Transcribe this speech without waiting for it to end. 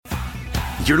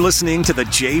You're listening to The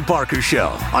Jay Barker Show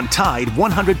on Tide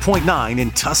 100.9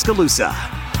 in Tuscaloosa.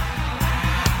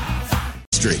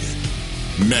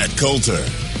 Matt Coulter,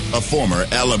 a former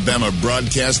Alabama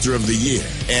Broadcaster of the Year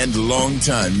and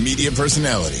longtime media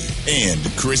personality, and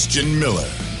Christian Miller,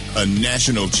 a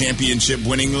national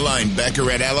championship-winning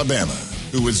linebacker at Alabama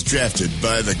who was drafted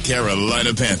by the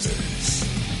Carolina Panthers.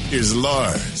 Here's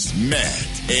Lars,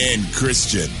 Matt, and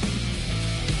Christian.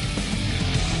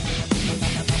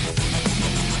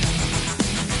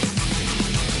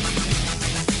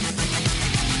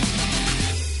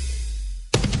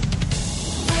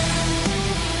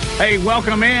 Hey,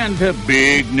 welcome in to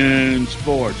Big Noon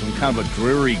Sports on kind of a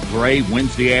dreary gray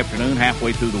Wednesday afternoon,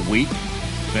 halfway through the week.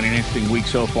 It's been an interesting week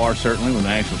so far, certainly, with the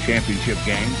national championship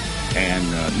game.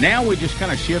 And now we just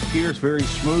kind of shift gears very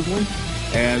smoothly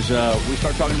as we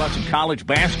start talking about some college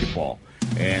basketball.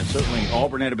 And certainly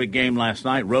Auburn had a big game last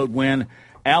night, road win.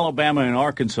 Alabama and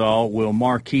Arkansas will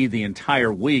marquee the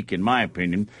entire week, in my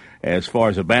opinion, as far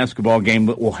as a basketball game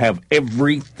that will have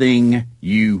everything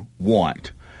you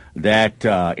want. That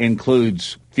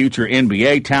includes future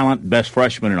NBA talent, best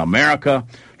freshman in America,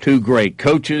 two great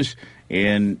coaches.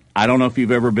 And I don't know if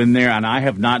you've ever been there, and I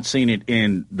have not seen it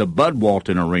in the Bud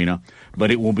Walton Arena,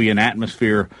 but it will be an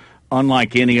atmosphere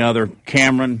unlike any other.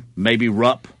 Cameron, maybe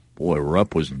Rupp. Boy,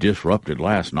 Rupp was disrupted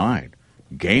last night.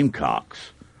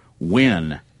 Gamecocks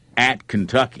win at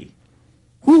Kentucky.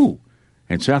 Whew.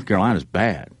 And South Carolina's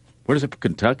bad. Where does it put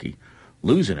Kentucky?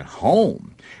 Losing at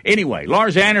home. Anyway,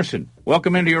 Lars Anderson,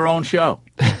 welcome into your own show.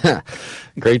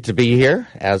 Great to be here,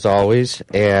 as always.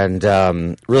 And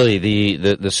really,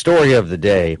 the story of the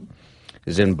day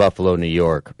is in Buffalo, New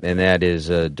York, and that is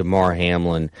Damar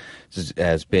Hamlin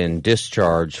has been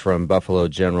discharged from Buffalo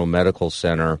General Medical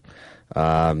Center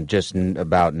just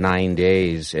about 9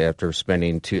 days after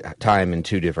spending time in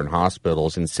two different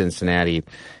hospitals in Cincinnati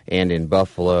and in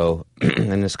Buffalo.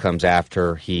 And this comes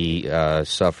after he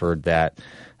suffered that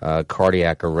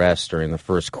cardiac arrest during the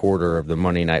first quarter of the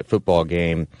Monday Night Football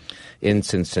game in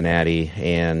Cincinnati.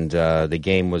 And the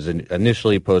game was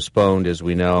initially postponed, as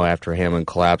we know, after Hamlin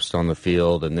collapsed on the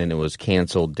field, and then it was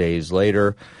canceled days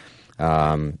later.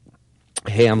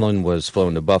 Hamlin was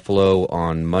flown to Buffalo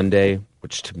on Monday,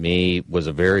 which to me was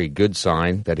a very good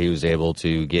sign that he was able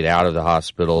to get out of the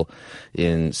hospital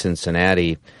in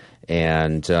Cincinnati.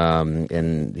 And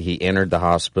he entered the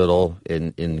hospital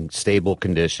in stable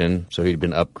condition, so he'd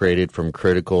been upgraded from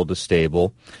critical to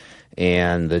stable.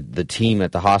 And the team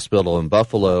at the hospital in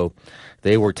Buffalo,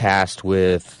 they were tasked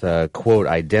with, quote,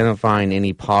 identifying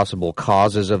any possible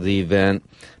causes of the event,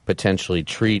 potentially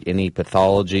treat any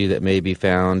pathology that may be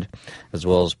found, as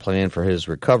well as plan for his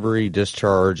recovery,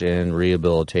 discharge, and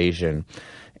rehabilitation.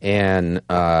 And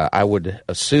I would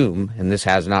assume, and this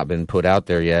has not been put out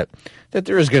there yet, that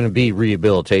there is going to be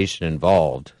rehabilitation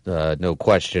involved, no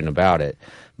question about it.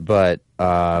 But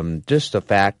just the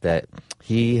fact that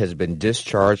he has been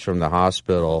discharged from the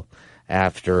hospital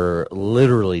after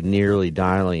literally nearly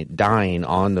dying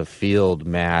on the field,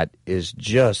 Matt, is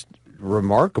just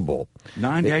remarkable.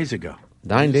 9 days ago.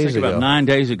 9 days ago. About 9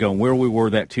 days ago, and where we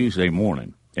were that Tuesday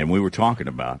morning, and we were talking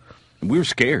about, and we were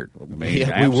scared. I mean,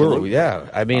 yeah, we were. Yeah,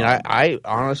 I mean, I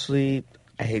honestly,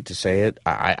 I hate to say it,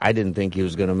 I didn't think he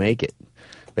was going to make it,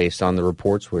 based on the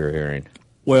reports we were hearing.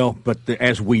 Well, but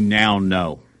as we now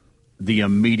know, the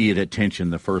immediate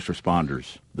attention the first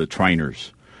responders, the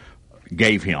trainers,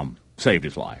 gave him saved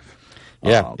his life.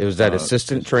 Yeah, it was that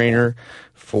assistant trainer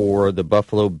for the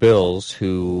Buffalo Bills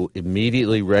who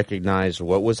immediately recognized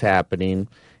what was happening,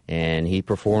 and he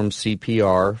performed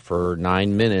CPR for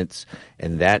 9 minutes,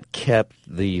 and that kept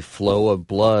the flow of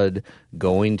blood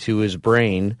going to his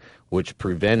brain, which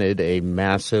prevented a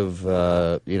massive,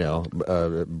 brain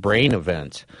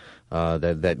event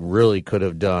that really could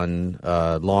have done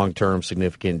long-term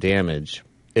significant damage,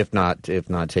 if not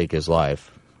take his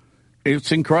life.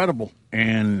 It's incredible.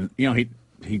 And,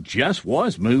 he just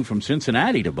was moved from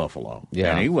Cincinnati to Buffalo.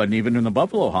 Yeah. And he wasn't even in the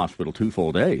Buffalo hospital 2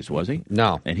 full days, was he?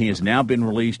 No. And he has now been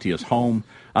released. He is home.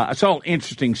 I saw an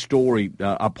interesting story.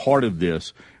 A part of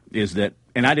this is that,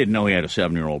 and I didn't know he had a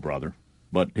 7-year-old brother,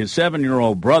 but his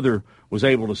 7-year-old brother was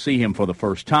able to see him for the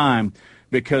first time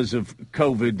because of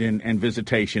COVID and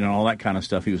visitation and all that kind of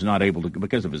stuff. He was not able to,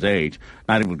 because of his age,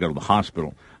 not able to go to the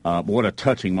hospital. What a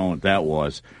touching moment that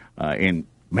was. And,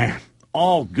 man,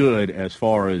 all good as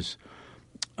far as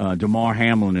Damar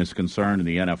Hamlin is concerned in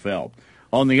the NFL.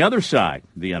 On the other side,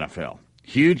 the NFL,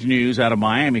 huge news out of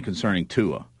Miami concerning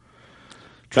Tua.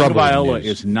 Tagovailoa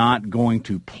is not going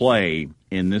to play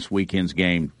in this weekend's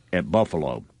game at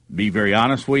Buffalo. Be very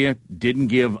honest with you, didn't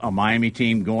give a Miami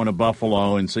team going to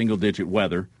Buffalo in single-digit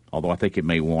weather although I think it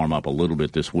may warm up a little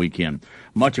bit this weekend.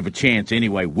 Much of a chance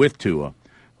anyway with Tua,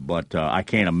 but I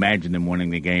can't imagine them winning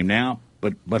the game now.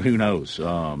 But who knows?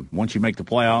 Once you make the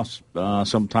playoffs,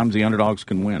 sometimes the underdogs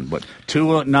can win. But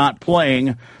Tua not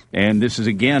playing, and this is,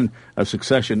 again, a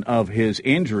succession of his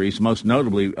injuries, most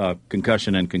notably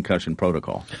concussion and concussion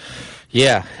protocol.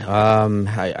 Yeah,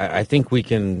 I think we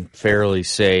can fairly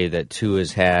say that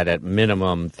Tua's had at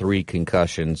minimum 3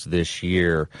 concussions this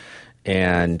year,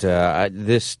 and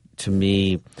this, to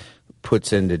me,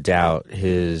 puts into doubt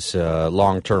his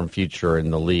long-term future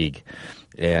in the league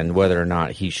and whether or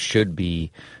not he should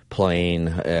be playing,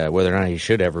 whether or not he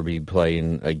should ever be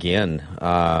playing again.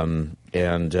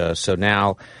 So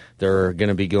now they're going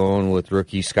to be going with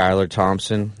rookie Skylar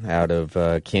Thompson out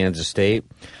of Kansas State.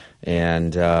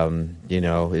 And,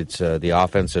 it's the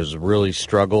offense has really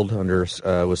struggled under with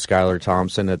Skylar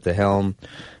Thompson at the helm.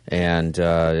 And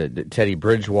Teddy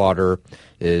Bridgewater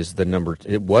was the number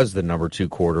 2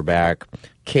 quarterback,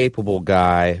 capable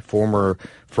guy, former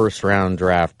first-round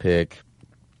draft pick.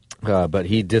 But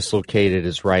he dislocated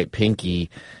his right pinky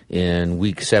in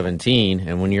week 17,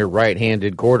 and when you're a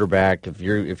right-handed quarterback, if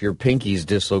your pinky's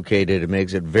dislocated, it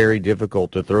makes it very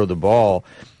difficult to throw the ball.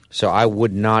 So I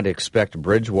would not expect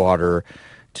Bridgewater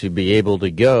to be able to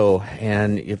go.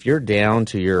 And if you're down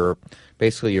to your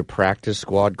practice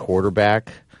squad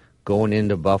quarterback going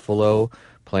into Buffalo,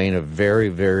 playing a very,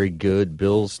 very good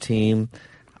Bills team,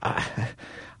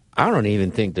 I don't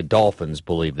even think the Dolphins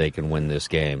believe they can win this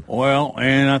game. Well,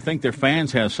 and I think their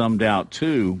fans have some doubt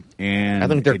too, and I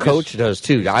think their coach does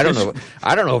too. I don't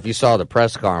know if you saw the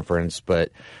press conference,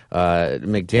 but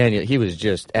McDaniel, he was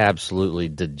just absolutely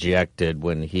dejected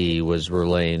when he was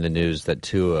relaying the news that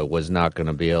Tua was not going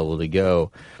to be able to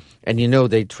go. And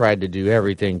they tried to do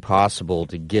everything possible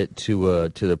to get Tua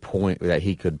to the point that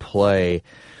he could play,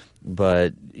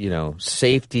 but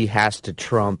safety has to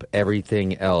trump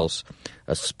everything else,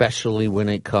 especially when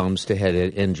it comes to head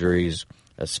injuries,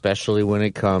 especially when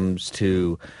it comes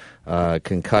to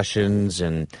concussions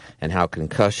and how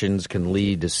concussions can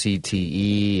lead to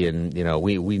CTE. And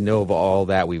we know of all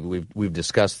that. We've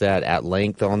discussed that at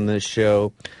length on this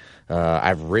show.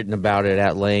 I've written about it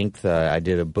at length. I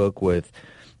did a book with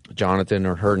Jonathan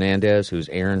Hernandez, who's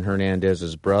Aaron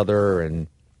Hernandez's brother, and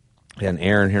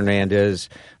Aaron Hernandez,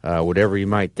 whatever you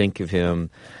might think of him,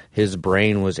 his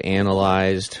brain was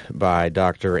analyzed by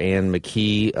Dr. Ann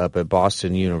McKee up at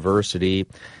Boston University,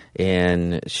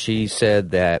 and she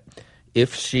said that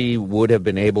if she would have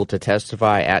been able to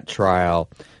testify at trial,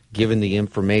 given the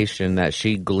information that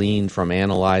she gleaned from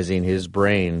analyzing his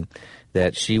brain,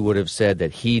 that she would have said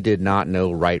that he did not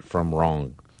know right from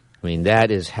wrong. I mean,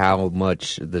 that is how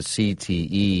much the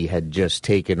CTE had just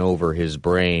taken over his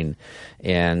brain,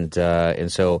 and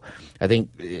so I think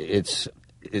it's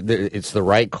the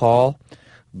right call.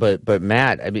 But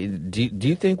Matt, I mean, do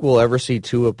you think we'll ever see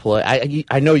Tua play?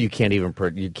 I know you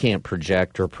can't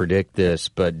project or predict this,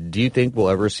 but do you think we'll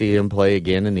ever see him play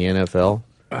again in the NFL?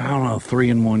 I don't know.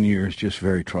 3 in 1 year is just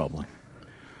very troubling.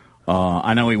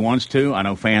 I know he wants to. I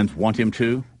know fans want him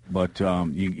to. But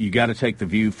you got to take the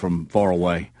view from far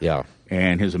away. Yeah.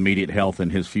 And his immediate health and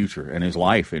his future and his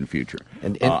life in future.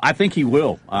 And I think he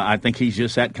will. I think he's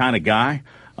just that kind of guy.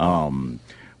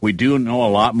 We do know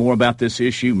a lot more about this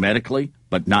issue medically,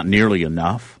 but not nearly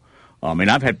enough.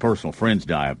 And I've had personal friends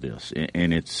die of this,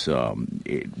 and it's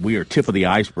we are tip of the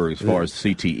iceberg as far as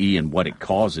CTE and what it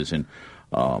causes, and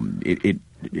it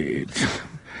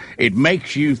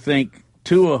makes you think.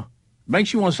 Tua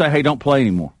makes you want to say, "Hey, don't play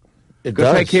anymore."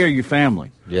 Go take care of your family.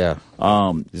 Yeah.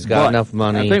 He's got enough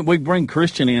money. I think we bring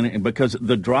Christian in because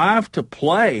the drive to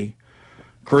play,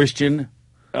 Christian,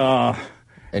 and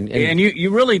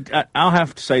you really, I'll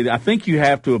have to say that I think you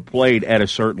have to have played at a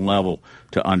certain level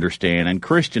to understand, and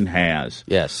Christian has.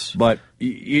 Yes. But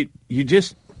you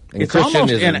just, and it's Christian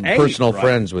almost is an personal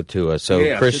friends with Tua. So,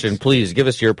 yes, Christian, please give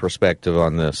us your perspective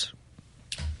on this.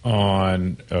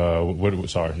 On,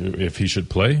 if he should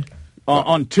play?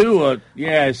 On Tua,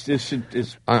 yeah,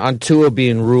 it's on Tua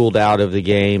being ruled out of the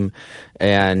game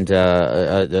and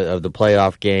of the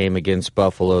playoff game against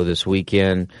Buffalo this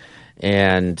weekend,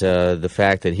 and the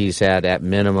fact that he's had at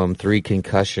minimum 3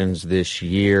 concussions this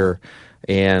year,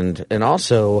 and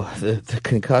also the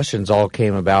concussions all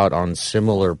came about on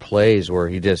similar plays where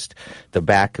he just the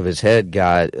back of his head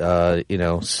got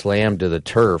slammed to the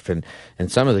turf, and in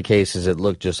some of the cases it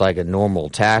looked just like a normal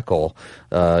tackle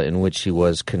in which he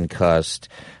was concussed.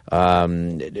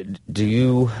 Do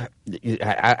you?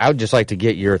 I would just like to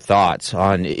get your thoughts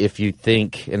on if you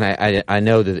think, and I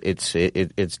know that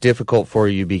it's difficult for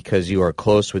you because you are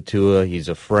close with Tua. He's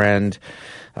a friend,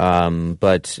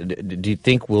 but do you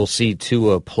think we'll see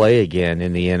Tua play again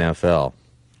in the NFL?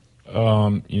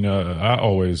 I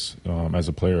always, as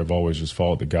a player, I've always just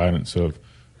followed the guidance of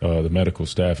the medical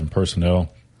staff and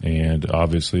personnel, and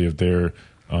obviously if they're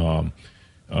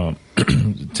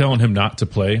telling him not to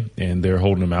play and they're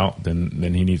holding him out,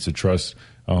 then he needs to trust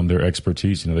their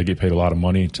expertise. They get paid a lot of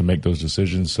money to make those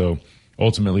decisions, so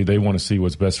ultimately they want to see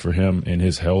what's best for him and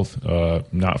his health,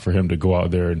 not for him to go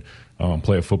out there and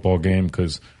play a football game,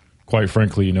 because quite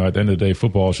frankly, at the end of the day,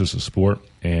 football is just a sport,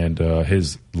 and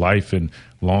his life and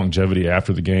longevity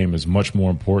after the game is much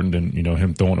more important than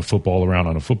him throwing a football around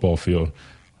on a football field.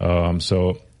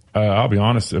 So I'll be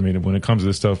honest. I mean, when it comes to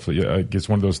this stuff, it's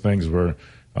one of those things where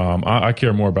I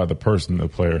care more about the person than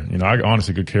the player. I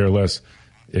honestly could care less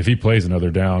if he plays another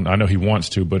down. I know he wants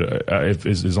to, but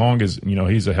as long as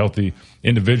he's a healthy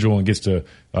individual and gets to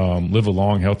live a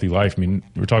long, healthy life. I mean,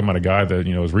 we're talking about a guy that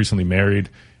was recently married,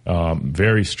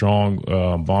 very strong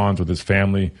bonds with his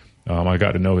family. I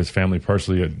got to know his family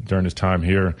personally during his time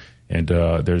here, and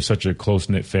they're such a close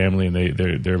knit family, and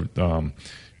they're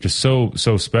just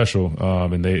so special,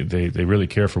 and they really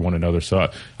care for one another. So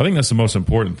I think that's the most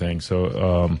important thing.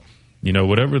 So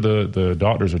whatever the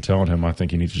doctors are telling him, I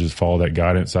think he needs to just follow that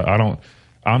guidance.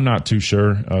 I'm not too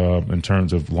sure in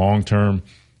terms of long term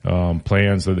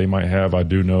plans that they might have. I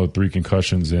do know 3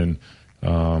 concussions in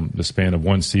the span of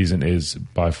one season is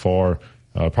by far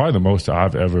probably the most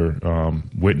I've ever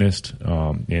witnessed,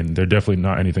 and they're definitely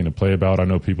not anything to play about. I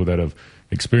know people that have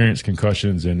experienced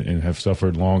concussions and have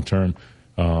suffered long-term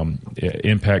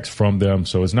impacts from them,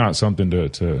 so it's not something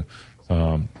to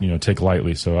take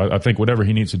lightly. So I think whatever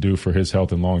he needs to do for his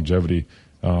health and longevity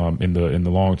in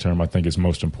the long term, I think is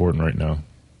most important right now.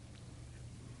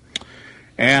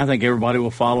 And I think everybody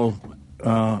will follow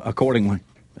accordingly.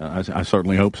 I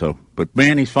certainly hope so. But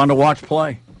man, he's fun to watch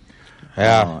play.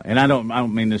 Yeah, and I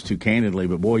don't mean this too candidly,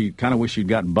 but boy, you kind of wish you'd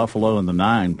gotten Buffalo in the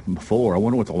 9 before. I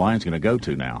wonder what the line's going to go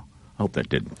to now. I hope that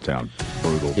didn't sound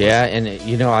brutal. Yeah,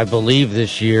 and I believe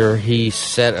this year he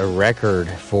set a record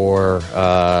for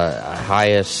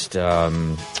highest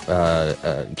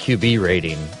QB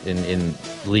rating in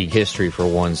league history for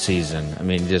one season. I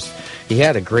mean, just he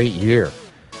had a great year,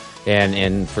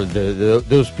 and for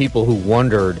those people who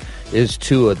wondered, is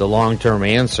Tua the long-term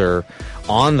answer?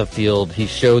 On the field, he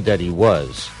showed that he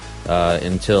was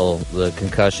until the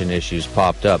concussion issues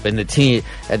popped up. And the team,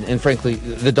 and frankly,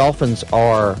 the Dolphins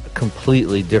are a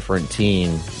completely different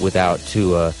team without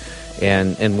Tua.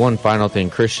 And one final thing,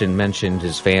 Christian mentioned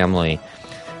his family.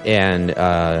 And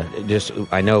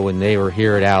I know when they were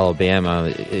here at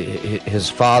Alabama, his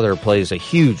father plays a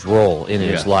huge role in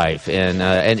his life.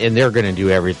 And they're going to do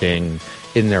everything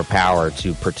in their power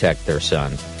to protect their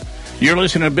son. You're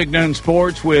listening to Big Noon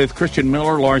Sports with Christian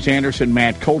Miller, Lars Anderson,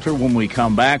 Matt Coulter. When we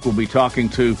come back, we'll be talking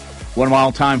to one of my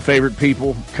all-time favorite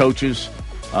people, coaches,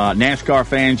 NASCAR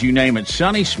fans, you name it.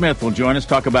 Sonny Smith will join us,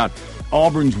 talk about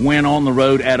Auburn's win on the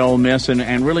road at Ole Miss,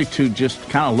 and really to just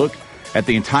kind of look at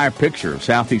the entire picture of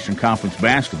Southeastern Conference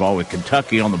basketball with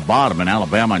Kentucky on the bottom and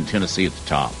Alabama and Tennessee at the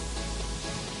top.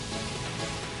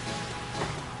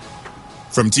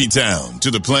 From T-Town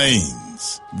to the Plains,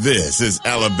 this is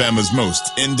Alabama's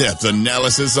most in-depth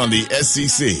analysis on the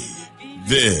SEC.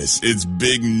 This is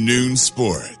Big Noon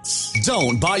Sports.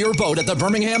 Don't buy your boat at the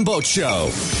Birmingham Boat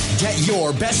Show. Get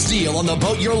your best deal on the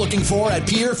boat you're looking for at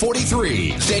Pier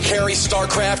 43. Dick Harry,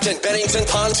 Starcraft, and Bennington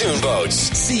pontoon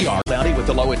boats. CR. Cloudy with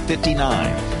the low at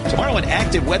 59. Tomorrow, an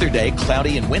active weather day,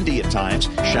 cloudy and windy at times.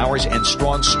 Showers and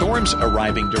strong storms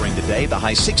arriving during the day, the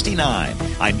high 69.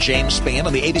 I'm James Spann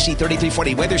on the ABC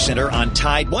 3340 Weather Center on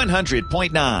Tide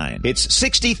 100.9. It's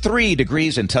 63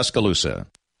 degrees in Tuscaloosa.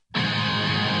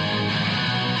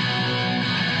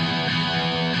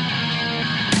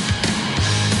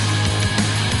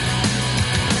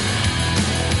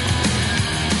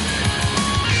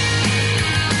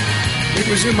 It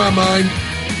was in my mind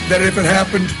that if it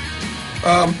happened,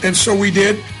 and so we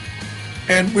did,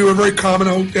 and we were very calm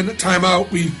in the timeout.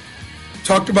 We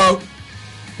talked about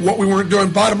what we weren't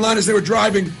doing. Bottom line is they were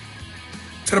driving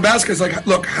to the basket. It's like,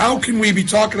 look, how can we be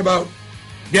talking about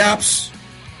gaps,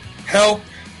 help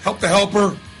the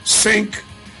helper, sink,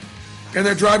 and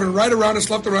they're driving right around us,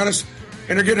 left around us,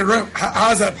 and they're getting around.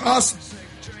 How is that possible?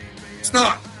 It's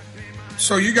not.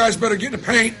 So you guys better get in the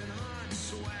paint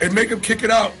and make them kick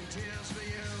it out.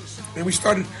 And we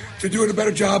started to do a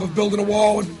better job of building a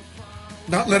wall and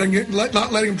not letting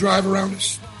them drive around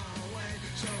us.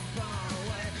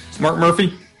 Mark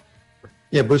Murphy.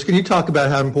 Yeah, Bruce, can you talk about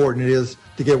how important it is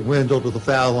to get Wendell to the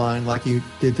foul line like you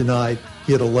did tonight?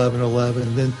 He had 11-11,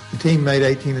 and then the team made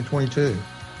 18-22.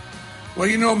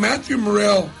 Well, Matthew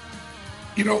Morrell,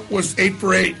 was 8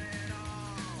 for 8.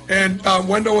 And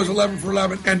Wendell was 11 for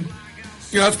 11. And,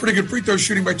 that's pretty good free throw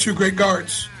shooting by two great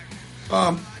guards.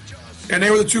 And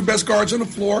they were the two best guards on the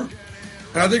floor.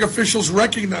 And I think officials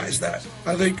recognize that.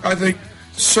 I think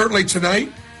certainly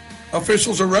tonight,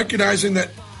 officials are recognizing that,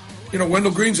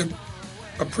 Wendell Green's a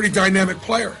pretty dynamic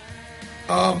player.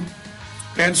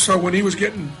 And so when he was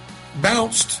getting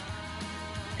bounced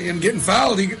and getting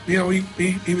fouled, he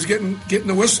was getting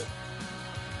the whistle.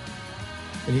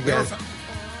 And you guys.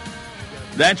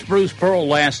 That's Bruce Pearl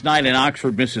last night in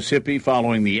Oxford, Mississippi,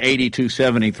 following the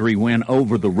 82-73 win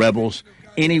over the Rebels.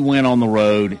 Any win on the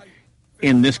road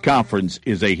in this conference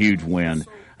is a huge win.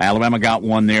 Alabama got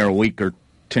one there a week or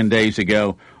 10 days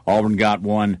ago. Auburn got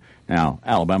one. Now,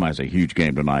 Alabama has a huge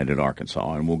game tonight at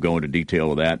Arkansas, and we'll go into detail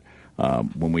with that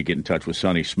when we get in touch with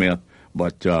Sonny Smith.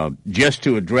 But just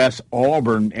to address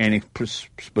Auburn and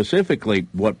specifically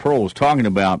what Pearl was talking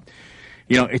about,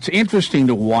 it's interesting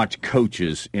to watch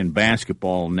coaches in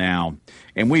basketball now,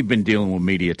 and we've been dealing with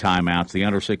media timeouts, the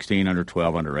under 16, under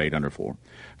 12, under 8, under 4,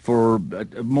 for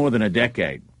more than a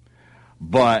decade.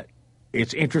 But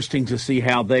it's interesting to see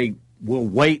how they will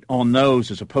wait on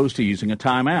those as opposed to using a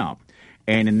timeout.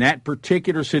 And in that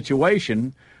particular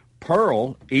situation,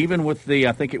 Pearl, even with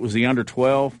I think it was the under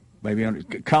 12,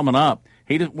 coming up,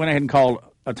 he just went ahead and called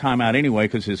a timeout anyway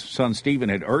because his son Stephen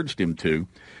had urged him to,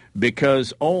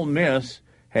 because Ole Miss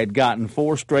had gotten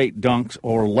 4 straight dunks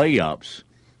or layups,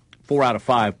 4 out of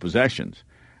 5 possessions.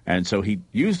 And so he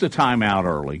used the timeout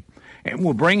early. And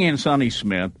we'll bring in Sonny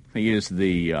Smith. He is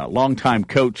the longtime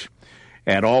coach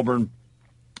at Auburn,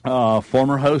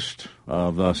 former host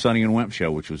of the Sonny and Wimp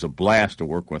Show, which was a blast to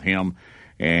work with him.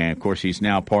 And, of course, he's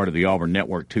now part of the Auburn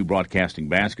Network 2 broadcasting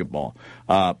basketball.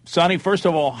 Sonny, first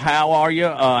of all, how are you?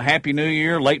 Happy New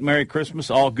Year, late Merry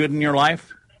Christmas, all good in your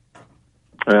life?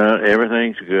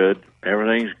 Everything's good.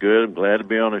 Everything's good. I'm glad to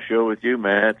be on the show with you,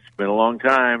 Matt. It's been a long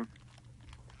time.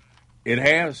 It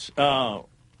has.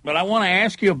 But I want to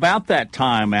ask you about that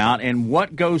timeout and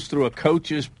what goes through a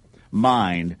coach's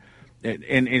mind.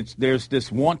 And there's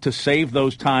this want to save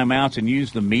those timeouts and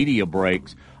use the media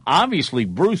breaks. Obviously,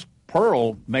 Bruce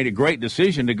Pearl made a great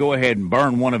decision to go ahead and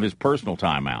burn one of his personal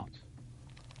timeouts.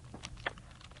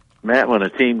 Matt, when a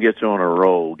team gets on a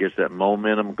roll, gets that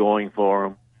momentum going for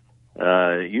them,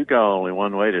 you got only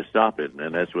one way to stop it,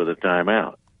 and that's with a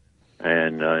timeout.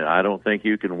 And I don't think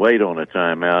you can wait on a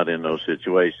timeout in those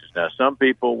situations. Now, some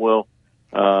people will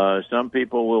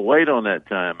wait on that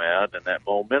timeout, and that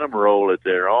momentum roll that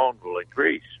they're on will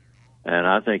increase. And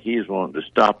I think he's wanting to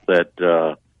stop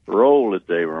that roll that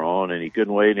they were on, and he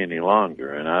couldn't wait any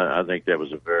longer. And I think that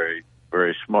was a very,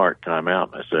 very smart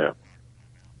timeout myself.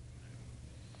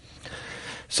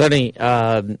 Sonny,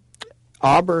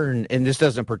 Auburn, and this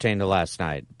doesn't pertain to last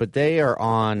night, but they are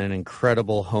on an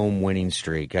incredible home winning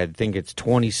streak. I think it's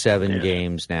 27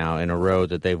 games now in a row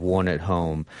that they've won at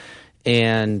home.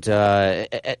 And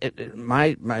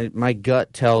my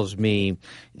gut tells me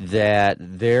that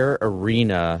their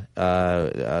arena,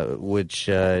 which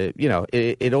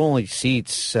it only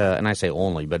seats, and I say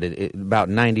only, but it about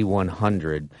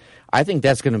 9,100. I think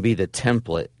that's going to be the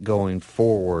template going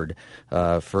forward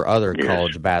for other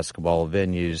college basketball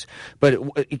venues. But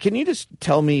can you just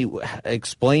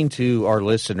explain to our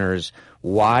listeners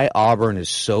why Auburn is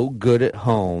so good at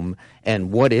home,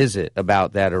 and what is it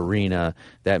about that arena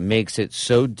that makes it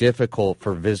so difficult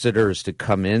for visitors to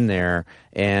come in there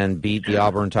and beat the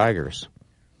Auburn Tigers?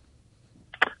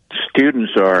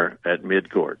 Students are at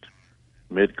midcourt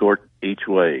each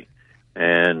way.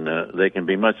 And they can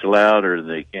be much louder than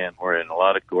they can where in a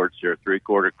lot of courts they're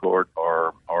three-quarter court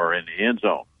or in the end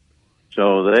zone.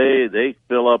 So they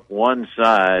fill up one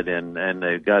side and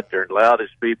they've got their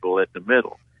loudest people at the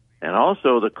middle. And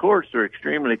also the courts are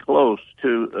extremely close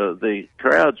to, the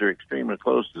crowds are extremely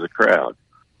close to the crowd.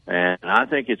 And I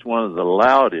think it's one of the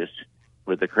loudest,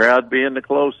 with the crowd being the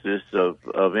closest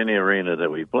of any arena that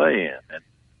we play in. And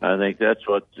I think that's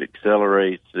what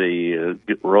accelerates the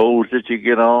rolls that you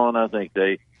get on. I think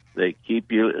they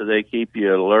keep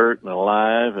you alert and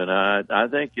alive, and I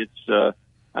think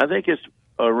it's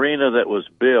arena that was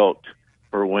built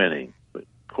for winning. But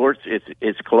courts,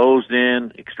 it's closed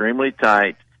in, extremely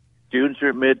tight. Students are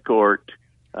at midcourt.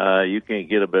 You can't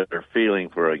get a better feeling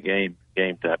for a game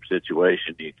type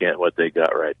situation. You can't what they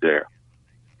got right there.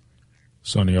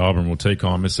 Sonny, Auburn will take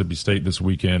on Mississippi State this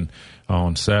weekend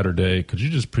on Saturday. Could you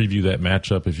just preview that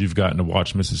matchup if you've gotten to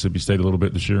watch Mississippi State a little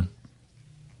bit this year?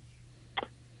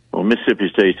 Well, Mississippi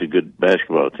State's a good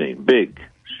basketball team. Big,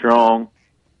 strong,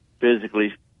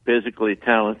 physically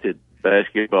talented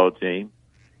basketball team.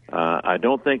 I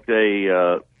don't think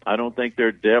their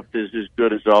depth is as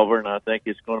good as Auburn. I think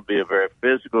it's going to be a very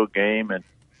physical game,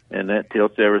 and that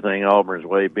tilts everything Auburn's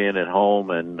way, being at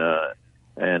home and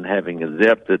having the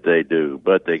depth that they do.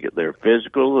 But they're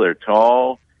physical, they're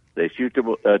tall, they shoot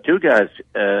two guys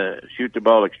shoot the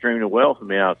ball extremely well from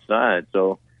the outside.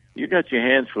 So you got your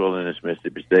hands full in this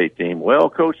Mississippi State team.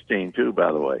 Well-coached team, too,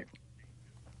 by the way.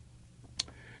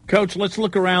 Coach, let's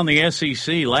look around the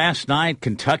SEC. Last night,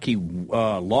 Kentucky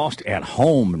lost at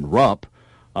home in Rupp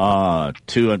to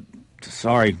it's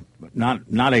not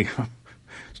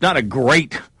a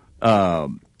great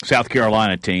South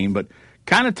Carolina team, but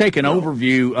kind of take an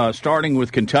overview, starting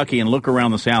with Kentucky, and look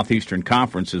around the Southeastern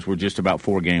Conference as we're just about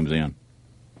 4 games in.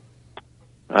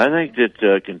 I think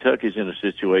that Kentucky's in a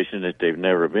situation that they've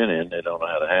never been in. They don't know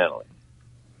how to handle it.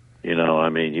 You know, I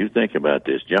mean, you think about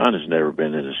this. John has never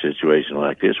been in a situation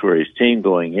like this where his team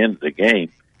going into the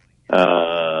game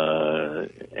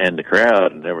and the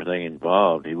crowd and everything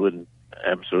involved, he wouldn't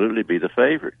absolutely be the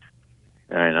favorite.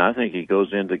 And I think he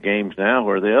goes into games now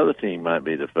where the other team might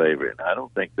be the favorite. I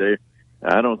don't think they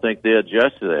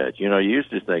adjust to that. You know, you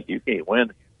used to think you can't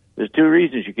win. There's 2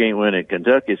 reasons you can't win in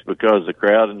Kentucky. It's because of the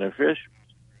crowd and the officials.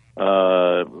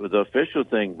 The official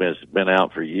thing has been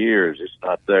out for years. It's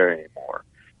not there anymore.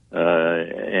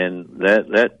 And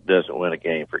that doesn't win a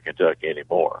game for Kentucky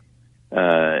anymore.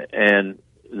 And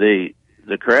the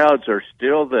crowds are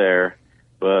still there,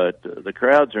 but the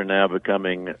crowds are now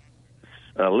becoming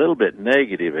a little bit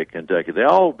negative at Kentucky. They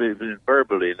all been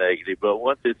verbally negative, but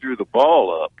once they threw the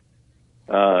ball up,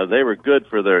 they were good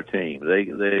for their team. They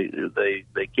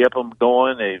kept them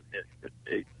going.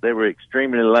 They were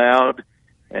extremely loud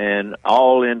and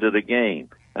all into the game.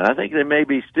 And I think they may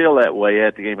be still that way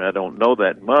at the game. I don't know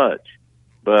that much,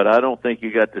 but I don't think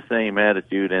you got the same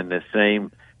attitude and the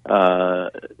same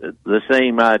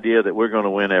idea that we're going to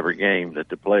win every game that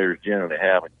the players generally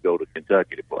have and go to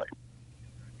Kentucky to play.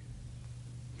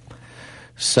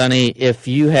 Sonny, if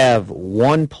you have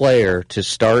one player to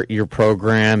start your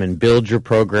program and build your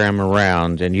program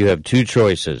around, and you have 2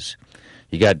 choices,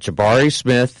 you got Jabari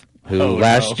Smith, who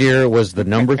last year was the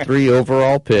number 3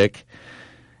 overall pick,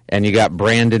 and you got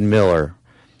Brandon Miller,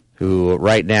 who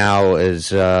right now is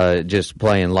just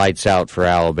playing lights out for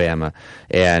Alabama,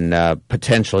 and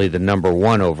potentially the number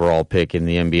 1 overall pick in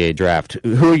the NBA draft.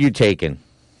 Who are you taking?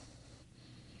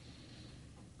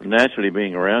 Naturally,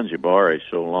 being around Jabari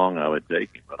so long, I would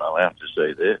take him, but I'll have to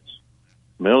say this.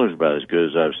 Miller's about as good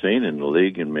as I've seen in the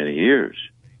league in many years.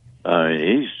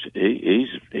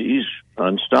 He's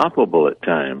unstoppable at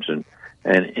times, and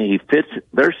he fits,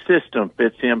 their system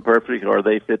fits him perfectly, or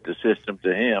they fit the system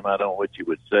to him. I don't know what you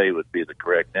would say would be the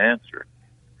correct answer,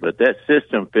 but that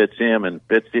system fits him and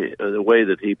fits the way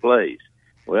that he plays.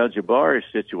 Well, Jabari's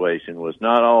situation was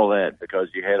not all that,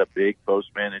 because you had a big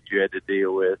postman that you had to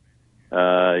deal with.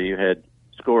 You had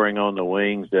scoring on the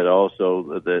wings that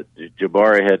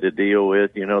Jabari had to deal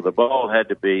with. You know, the ball had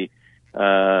to be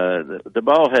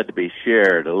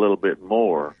shared a little bit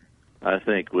more, I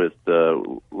think, with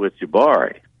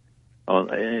Jabari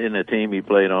in the team he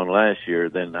played on last year.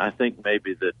 Then I think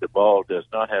maybe that the ball does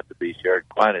not have to be shared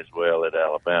quite as well at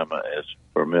Alabama as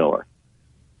for Miller,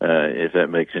 if that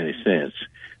makes any sense.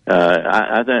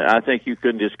 I think you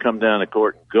couldn't just come down the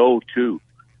court and go to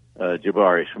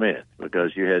Jabari Smith,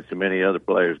 because you had so many other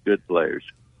players, good players,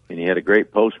 and you had a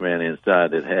great postman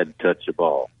inside that had to touch the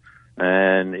ball.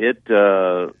 And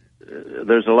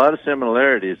there's a lot of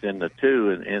similarities in the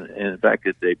two, in the fact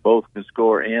that they both can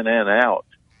score in and out.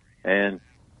 And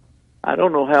I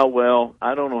don't know how well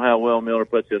Miller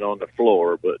puts it on the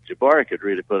floor, but Jabari could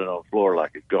really put it on the floor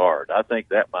like a guard. I think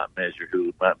that might measure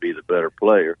who might be the better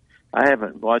player. I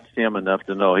haven't watched him enough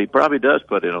to know. He probably does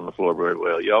put it on the floor very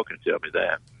well. Y'all can tell me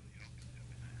that.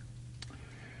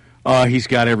 He's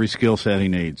got every skill set he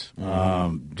needs,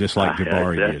 just like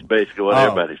Jabari did. That's basically what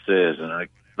everybody says, and I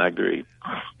agree.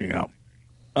 Yeah.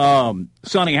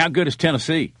 Sonny, how good is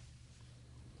Tennessee?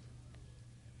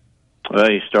 Well,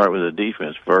 you start with the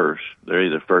defense first. They're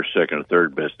either first, second, or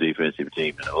third best defensive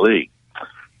team in the league.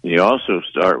 You also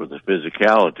start with the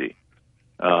physicality.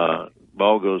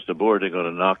 Ball goes to board, they're going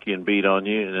to knock you and beat on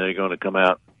you, and they're going to come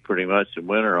out pretty much the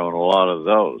winner on a lot of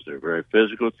those. They're a very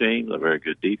physical team. They're a very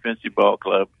good defensive ball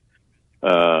club.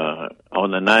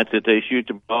 On the night that they shoot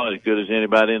the ball, as good as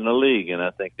anybody in the league, and I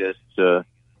think that's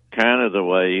kind of the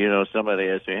way. You know, somebody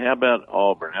asked me, how about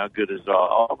Auburn? How good is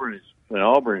Auburn? When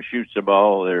Auburn shoots the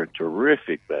ball, they're a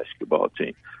terrific basketball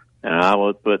team. And I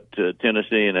would put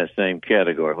Tennessee in that same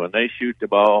category. When they shoot the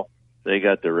ball, they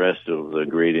got the rest of the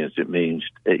ingredients it means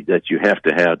that you have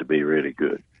to be really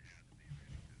good.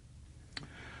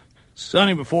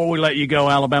 Sonny, before we let you go,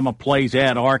 Alabama plays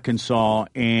at Arkansas,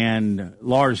 and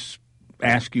Lars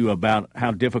asked you about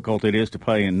how difficult it is to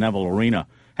play in Neville Arena.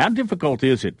 How difficult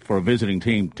is it for a visiting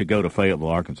team to go to Fayetteville,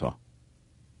 Arkansas?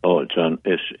 Oh,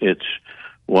 it's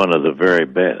one of the very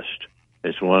best.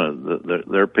 It's one of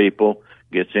their people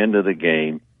gets into the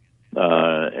game,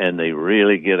 and they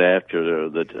really get after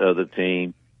the other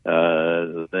team.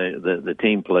 The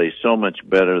team plays so much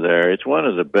better there. It's one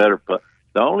of the better.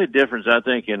 The only difference I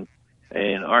think in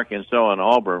Arkansas and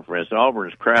Auburn, for instance,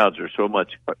 Auburn's crowds are so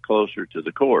much closer to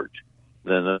the court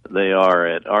than they are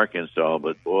at Arkansas.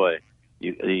 But boy,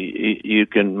 you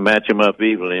can match them up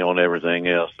evenly on everything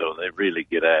else. So they really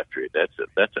get after it.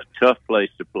 That's a tough place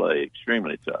to play,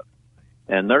 extremely tough.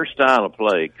 And their style of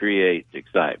play creates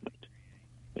excitement.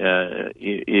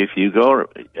 If you go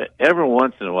every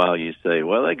once in a while, you say,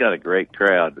 "Well, they got a great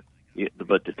crowd,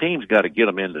 but the team's got to get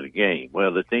them into the game."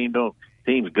 Well, the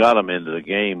teams got them into the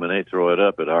game when they throw it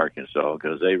up at Arkansas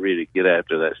because they really get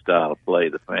after that style of play.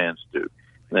 The fans do.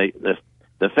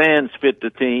 The fans fit the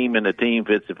team, and the team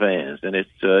fits the fans, and it's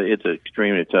an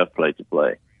extremely tough place to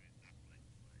play.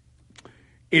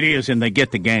 It is, and they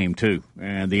get the game, too,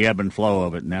 and the ebb and flow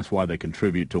of it, and that's why they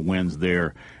contribute to wins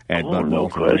there at Bud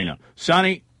Walter Arena.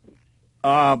 Sonny,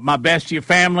 my best to your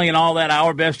family and all that,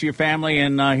 our best to your family,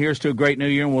 and here's to a great new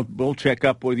year, and we'll check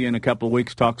up with you in a couple of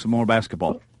weeks, talk some more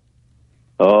basketball.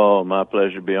 Oh, my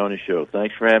pleasure to be on the show.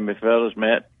 Thanks for having me, fellas.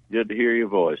 Matt, good to hear your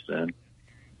voice, son.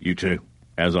 You too,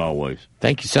 as always.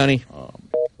 Thank you, Sonny.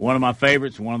 One of my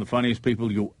favorites, one of the funniest people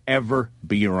you'll ever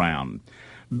be around.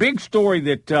 Big story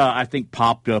that I think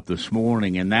popped up this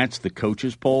morning, and that's the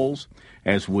coaches' polls.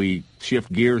 As we shift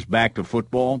gears back to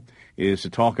football, is to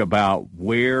talk about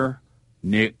where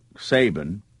Nick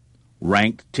Saban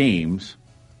ranked teams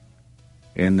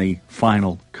in the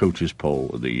final coaches'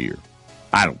 poll of the year.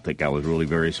 I don't think I was really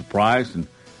very surprised, and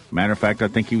matter of fact, I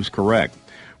think he was correct.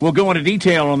 We'll go into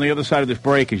detail on the other side of this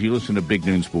break as you listen to Big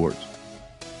Noon Sports.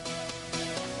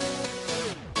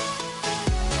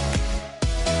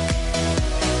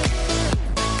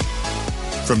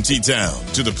 From T-Town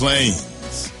to the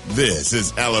Plains, this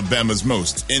is Alabama's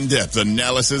most in-depth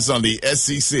analysis on the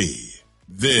SEC.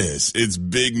 This is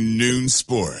Big Noon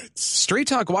Sports. Straight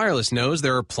Talk Wireless knows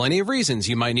there are plenty of reasons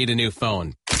you might need a new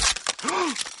phone.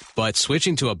 But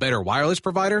switching to a better wireless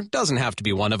provider doesn't have to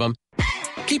be one of them.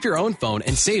 Keep your own phone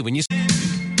and save when you...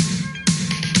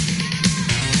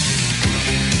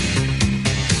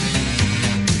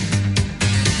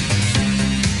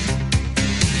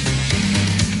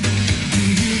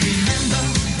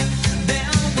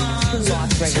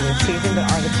 regular season,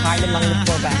 but are the Tide among the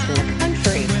four best in the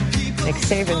country? Nick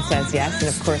Saban says yes, and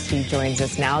of course he joins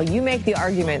us now. You make the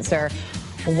argument, sir.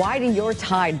 Why do your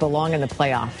Tide belong in the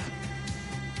playoff?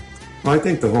 I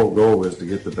think the whole goal is to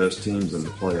get the best teams in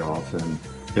the playoff, and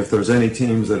if there's any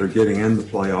teams that are getting in the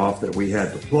playoff that we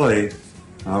had to play,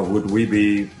 would we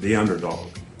be the underdog?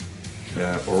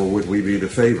 Or would we be the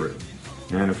favorite?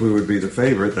 And if we would be the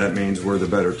favorite, that means we're the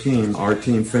better team. Our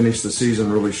team finished the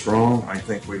season really strong. I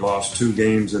think we lost 2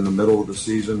 games in the middle of the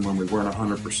season when we weren't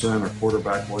 100%. Our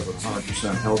quarterback wasn't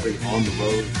 100% healthy on the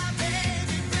road.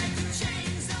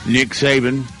 Nick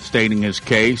Saban stating his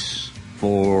case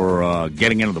for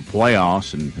getting into the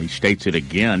playoffs, and he states it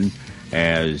again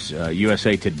as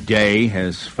USA Today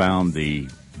has found the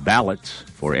ballots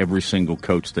for every single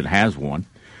coach that has one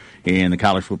in the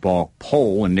college football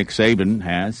poll, and Nick Saban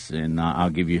has, and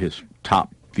I'll give you his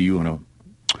top few and a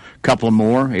couple of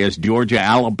more, is Georgia,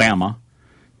 Alabama,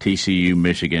 TCU,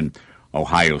 Michigan,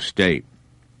 Ohio State.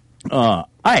 I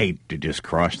hate to just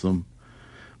crush them,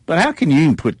 but how can you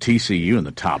even put TCU in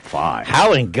the top 5?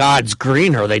 How in God's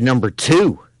green are they number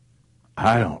 2?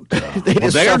 I don't know.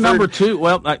 They are number 2,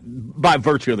 well, by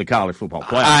virtue of the college football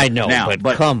playoff. I know, now,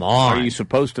 but come on. Are you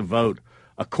supposed to vote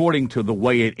according to the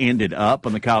way it ended up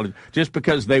in the college, just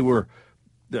because they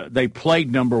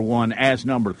played number 1 as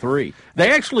number 3?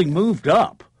 They actually moved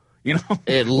up. You know,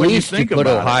 at least you put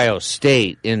Ohio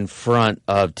State in front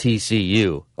of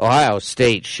TCU. Ohio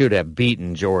State should have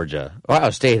beaten Georgia.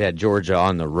 Ohio State had Georgia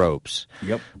on the ropes.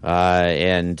 Yep.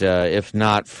 And if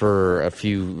not for a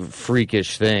few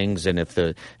freakish things, and if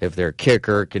their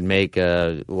kicker can make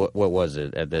what was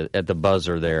it at the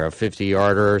buzzer there, a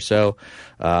 50-yarder or so,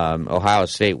 Ohio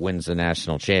State wins the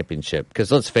national championship.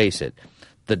 Because let's face it,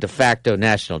 the de facto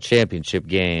national championship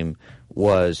game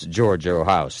was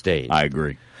Georgia-Ohio State. I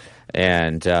agree.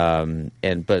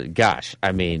 But gosh,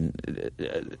 I mean,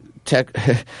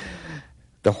 the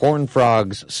Horned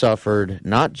Frogs suffered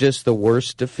not just the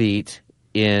worst defeat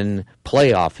in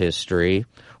playoff history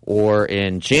or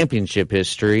in championship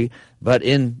history, but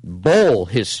in bowl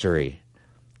history.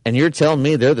 And you're telling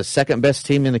me they're the second best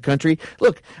team in the country?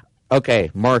 Look,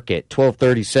 okay, market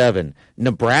 1237.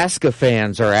 Nebraska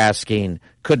fans are asking,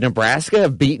 could Nebraska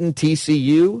have beaten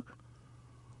TCU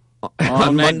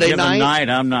on Monday night?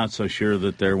 I'm not so sure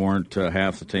that there weren't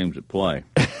half the teams at play.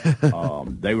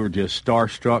 They were just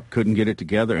starstruck, couldn't get it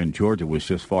together, and Georgia was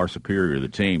just far superior to the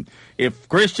team. If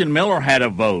Christian Miller had a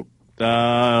vote,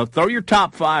 throw your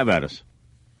top 5 at us.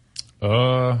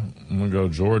 I'm going to go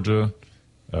Georgia.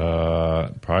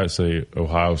 Probably say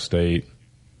Ohio State.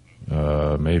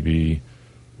 Maybe,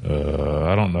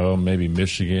 I don't know, maybe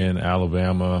Michigan,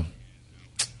 Alabama,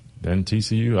 then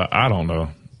TCU. I don't know.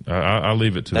 I'll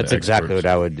leave it to That's the exactly experts.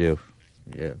 what I would do.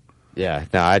 Yeah.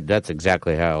 No, that's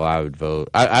exactly how I would vote.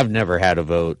 I've never had a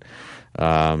vote,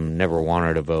 never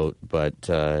wanted a vote, but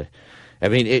I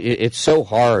mean, it's so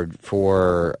hard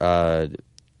for.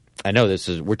 I know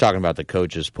we're talking about the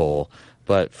coaches poll,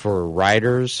 but for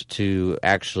writers to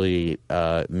actually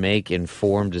make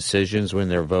informed decisions when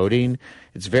they're voting,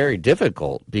 it's very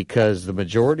difficult because the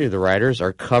majority of the writers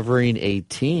are covering a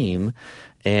team.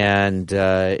 And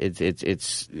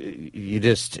it's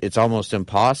almost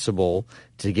impossible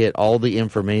to get all the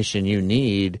information you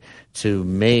need to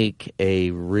make a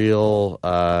real,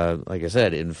 like I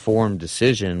said, informed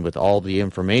decision with all the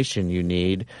information you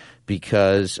need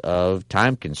because of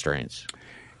time constraints.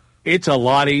 It's a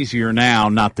lot easier now,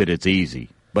 not that it's easy,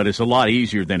 but it's a lot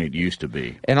easier than it used to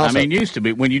be. And also, I mean, it used to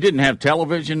be when you didn't have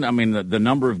television. I mean, the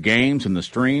number of games and the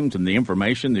streams and the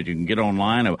information that you can get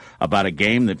online about a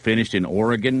game that finished in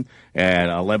Oregon at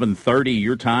 11:30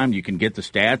 your time, you can get the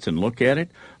stats and look at it.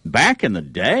 Back in the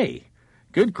day,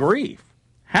 good grief,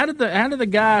 how did the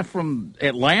guy from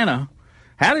Atlanta,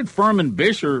 how did Furman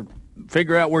Bisher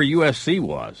figure out where USC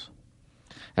was?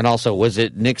 And also, was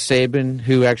it Nick Saban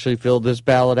who actually filled this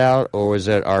ballot out, or was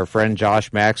it our friend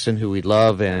Josh Maxson, who we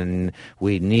love and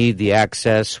we need the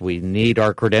access, we need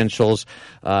our credentials?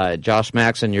 Josh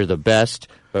Maxson, you're the best,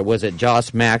 but was it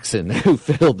Josh Maxson who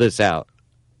filled this out?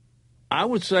 I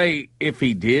would say if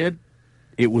he did,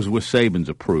 it was with Saban's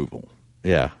approval.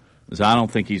 Yeah. Because I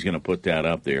don't think he's going to put that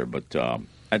up there, but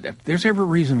there's every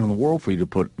reason in the world for you to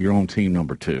put your own team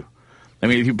number 2. I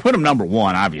mean, if you put him number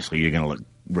 1, obviously you're going to look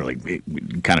really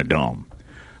kind of dumb.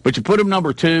 But you put him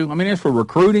number 2, I mean, it's for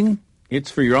recruiting.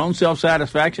 It's for your own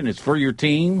self-satisfaction. It's for your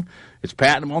team. It's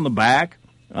patting them on the back.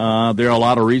 There are a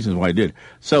lot of reasons why he did.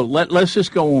 So let's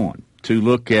just go on to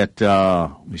look at,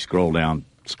 let me scroll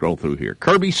through here.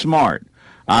 Kirby Smart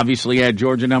obviously had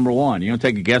Georgia number 1. You want to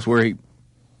take a guess who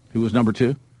was number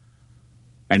 2?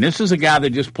 And this is a guy that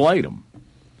just played him.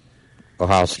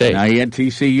 Ohio State. Now, he had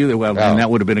TCU. And that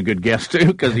would have been a good guess, too,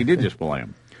 because he did just play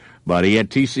him. But he had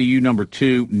TCU number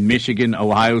 2, Michigan,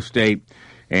 Ohio State,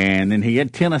 and then he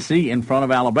had Tennessee in front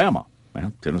of Alabama.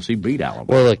 Well, Tennessee beat Alabama.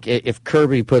 Well, look, if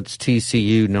Kirby puts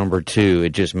TCU number 2,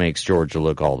 it just makes Georgia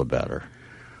look all the better.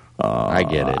 I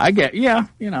get it. I guess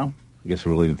I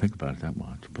really didn't think about it that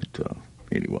much. But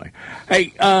anyway.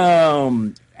 Hey,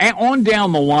 on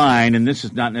down the line, and this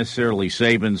is not necessarily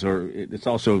Saban's, or it's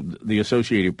also the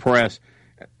Associated Press,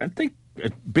 I think a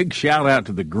big shout-out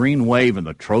to the Green Wave and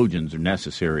the Trojans are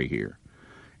necessary here.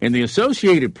 In the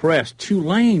Associated Press,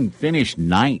 Tulane finished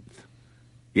 9th.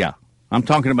 Yeah, I'm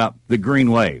talking about the Green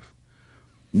Wave.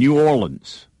 New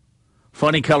Orleans,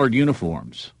 funny-colored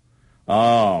uniforms.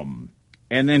 And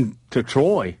then to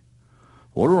Troy,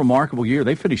 what a remarkable year.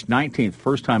 They finished 19th,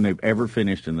 first time they've ever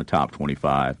finished in the top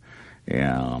 25.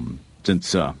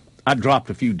 Since I dropped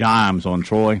a few dimes on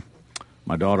Troy,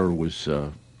 my daughter was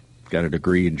got a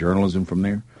degree in journalism from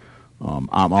there.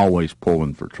 I'm always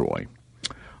pulling for Troy.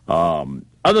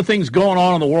 Other things going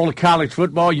on in the world of college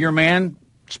football, your man,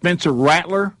 Spencer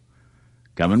Rattler,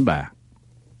 coming back.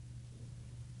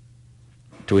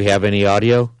 Do we have any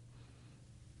audio?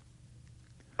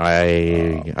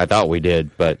 I thought we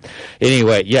did, but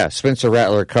anyway, yeah, Spencer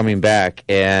Rattler coming back,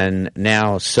 and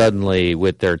now suddenly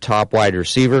with their top wide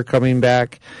receiver coming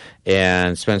back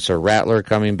and Spencer Rattler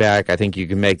coming back, I think you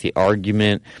can make the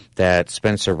argument that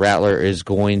Spencer Rattler is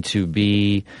going to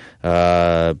be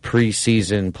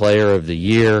preseason player of the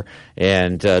year.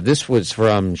 And this was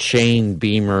from Shane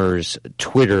Beamer's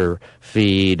Twitter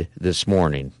feed this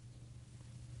morning.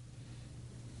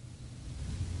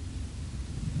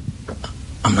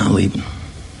 I'm not leaving.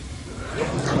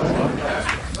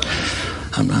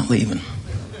 I'm not leaving.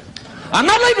 I'm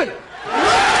not leaving!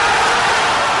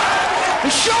 The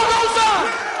show goes on!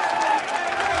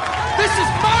 This is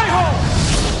my home!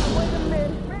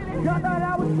 thought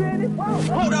I was finished?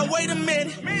 Hold on, wait a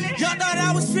minute. Y'all thought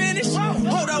I was finished?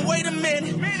 Hold on, wait a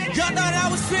minute. Y'all thought I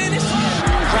was finished?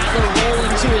 Rattler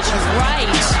rolling to his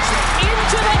right.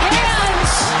 Into the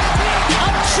hands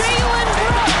of Jalen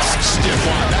Brooks. Stiff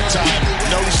one that time.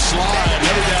 No slide.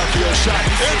 Another downfield shot.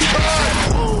 It's good.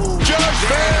 Josh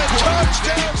Vann,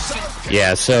 touchdown.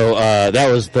 Yeah, so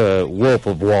that was the Wolf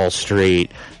of Wall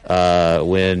Street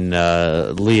when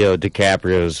Leo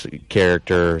DiCaprio's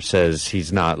character says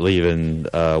he's not leaving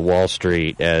Wall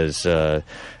Street as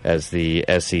the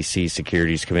SEC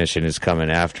Securities Commission is coming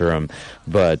after him.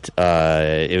 But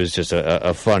it was just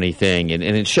a funny thing. And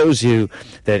it shows you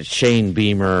that Shane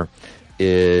Beamer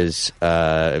is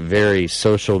very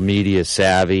social media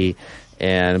savvy.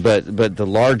 But the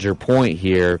larger point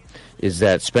here is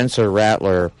that Spencer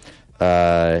Rattler,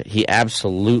 he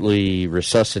absolutely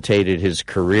resuscitated his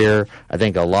career. I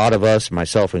think a lot of us,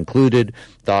 myself included,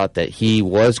 thought that he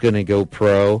was going to go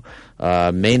pro.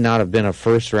 May not have been a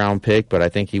first-round pick, but I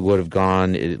think he would have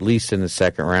gone at least in the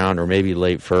second round or maybe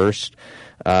late first.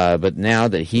 But now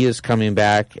that he is coming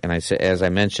back, and as I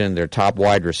mentioned, their top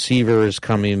wide receiver is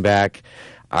coming back,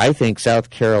 I think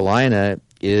South Carolina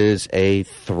is a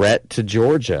threat to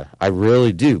Georgia. I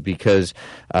really do, because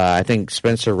I think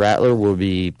Spencer Rattler will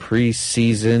be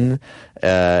preseason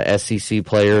SEC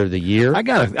Player of the Year. I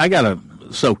gotta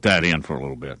soak that in for a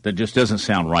little bit. That just doesn't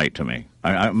sound right to me.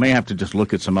 I may have to just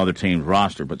look at some other team's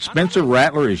roster, but Spencer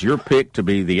Rattler is your pick to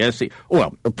be the SEC.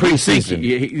 Well, preseason.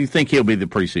 You think he'll be the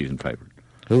preseason favorite?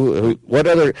 What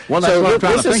other? Well, that's what I'm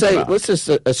trying to think about. Let's just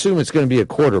assume it's going to be a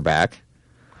quarterback.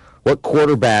 What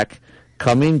quarterback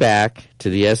coming back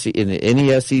to the in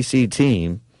any SEC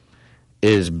team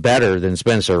is better than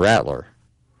Spencer Rattler?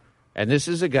 And this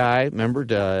is a guy,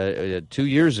 remember, 2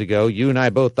 years ago, you and I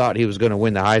both thought he was going to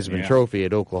win the Heisman Trophy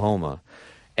at Oklahoma.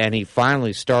 And he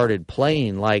finally started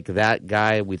playing like that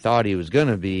guy we thought he was going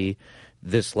to be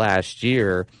this last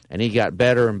year. And he got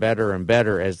better and better and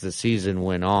better as the season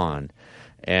went on.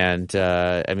 And,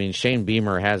 Shane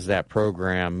Beamer has that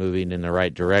program moving in the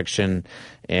right direction.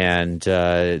 And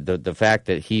the fact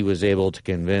that he was able to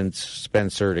convince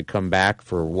Spencer to come back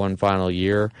for one final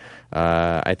year,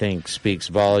 I think speaks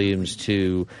volumes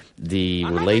to the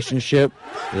relationship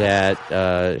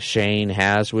that Shane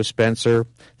has with Spencer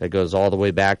that goes all the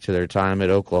way back to their time at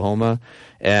Oklahoma.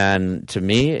 And to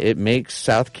me, it makes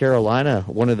South Carolina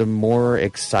one of the more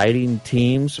exciting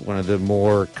teams, one of the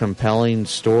more compelling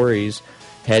stories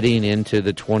heading into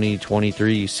the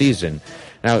 2023 season.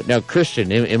 Now,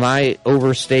 Christian, am I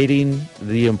overstating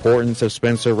the importance of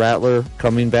Spencer Rattler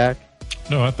coming back?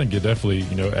 No, I think it definitely,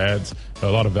 adds a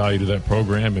lot of value to that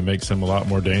program. It makes him a lot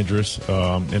more dangerous,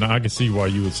 and I can see why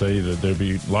you would say that there'd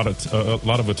be a lot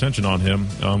of attention on him.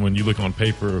 When you look on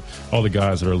paper, all the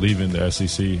guys that are leaving the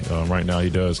SEC right now,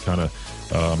 he does kind of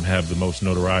have the most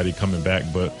notoriety coming back.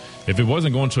 But if it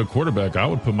wasn't going to a quarterback, I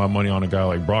would put my money on a guy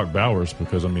like Brock Bowers,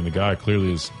 because the guy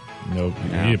clearly is,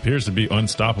 he appears to be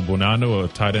unstoppable. Now I know a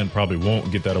tight end probably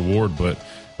won't get that award, but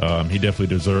he definitely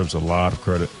deserves a lot of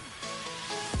credit.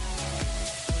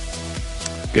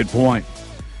 Good point.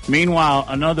 Meanwhile,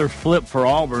 another flip for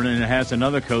Auburn, and it has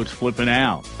another coach flipping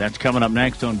out. That's coming up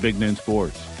next on Big Noon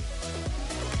Sports.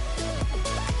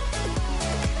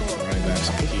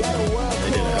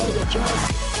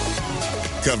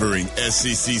 Covering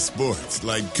SEC sports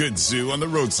like kudzu on the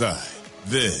roadside.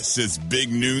 This is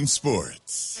Big Noon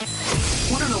Sports.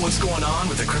 Want to know what's going on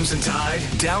with the Crimson Tide?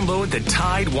 Download the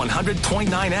Tide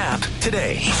 100.9 app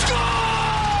today.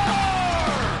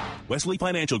 Wesley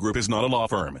Financial Group is not a law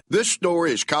firm. This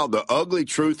story is called The Ugly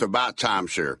Truth About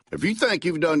Timeshare. If you think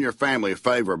you've done your family a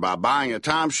favor by buying a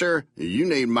timeshare, you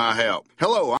need my help.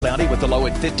 Hello. Cloudy with the low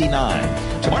at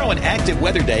 59. Tomorrow, an active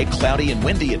weather day, cloudy and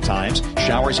windy at times.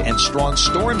 Showers and strong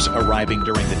storms arriving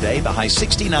during the day, the high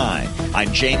 69.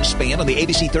 I'm James Spann on the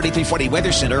ABC 3340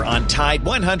 Weather Center on Tide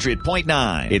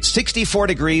 100.9. It's 64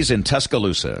 degrees in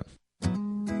Tuscaloosa.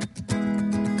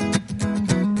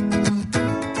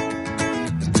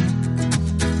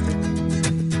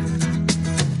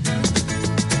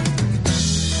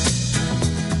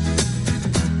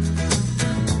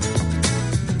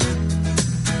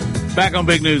 Back on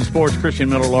Big News Sports, Christian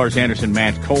Miller, Lars Anderson,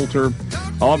 Matt Coulter.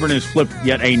 Auburn has flipped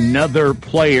yet another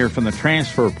player from the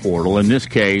transfer portal. In this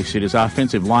case, it is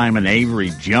offensive lineman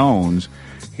Avery Jones.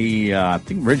 He, I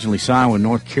think, originally signed with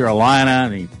North Carolina,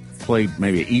 and he played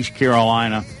maybe at East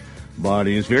Carolina, but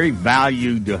he is very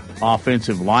valued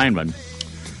offensive lineman.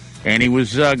 And he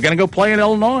was going to go play in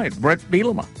Illinois at Brett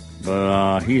Bielema.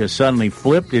 But he has suddenly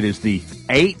flipped. It is the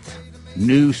 8th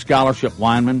new scholarship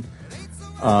lineman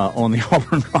on the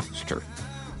Auburn roster.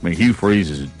 I mean, Hugh Freeze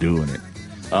is doing it.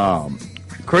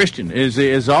 Christian,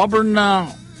 is Auburn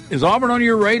on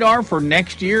your radar for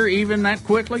next year even that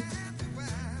quickly?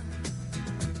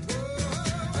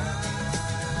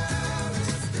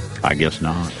 I guess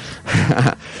not.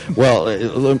 Well,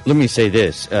 let me say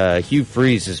this. Hugh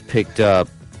Freeze has picked up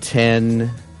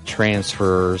 10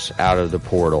 transfers out of the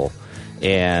portal.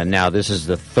 And now this is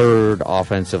the third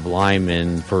offensive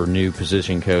lineman for new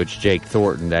position coach Jake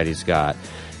Thornton that he's got.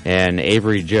 And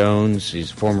Avery Jones,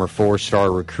 he's a former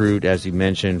 4-star recruit, as he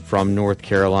mentioned, from North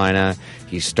Carolina.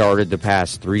 He started the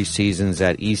past 3 seasons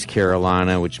at East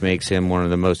Carolina, which makes him one of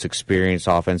the most experienced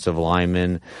offensive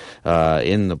linemen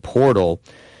in the portal.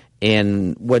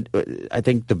 And what I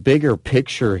think the bigger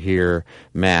picture here,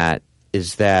 Matt,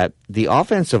 is that the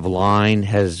offensive line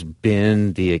has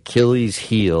been the Achilles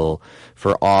heel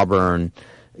for Auburn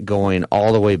going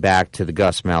all the way back to the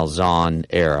Gus Malzahn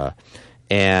era.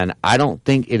 And I don't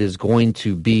think it is going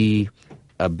to be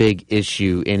a big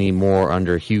issue anymore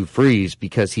under Hugh Freeze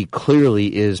because he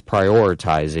clearly is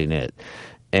prioritizing it.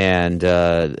 And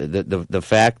the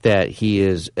fact that he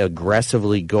is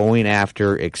aggressively going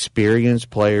after experienced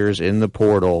players in the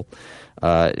portal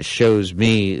shows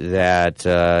me that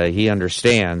he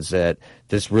understands that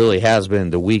this really has been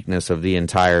the weakness of the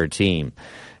entire team.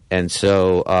 And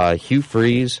so Hugh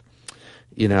Freeze,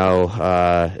 look,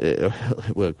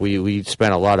 we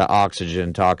spent a lot of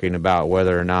oxygen talking about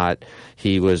whether or not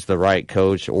he was the right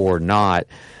coach or not.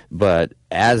 But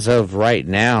as of right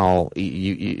now,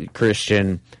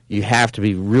 Christian, you have to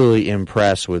be really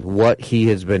impressed with what he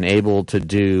has been able to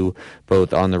do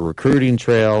both on the recruiting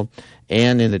trail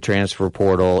and in the transfer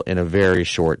portal in a very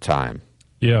short time.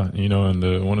 Yeah, and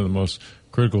one of the most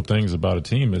critical things about a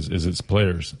team is its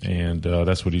players, and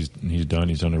that's what he's done.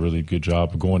 He's done a really good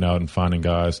job of going out and finding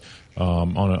guys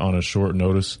on a short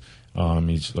notice.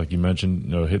 He's, like you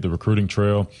mentioned, hit the recruiting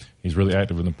trail. He's really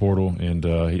active in the portal, and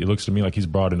it looks to me like he's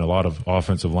brought in a lot of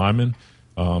offensive linemen.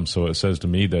 So it says to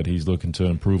me that he's looking to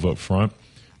improve up front,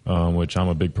 which I'm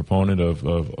a big proponent of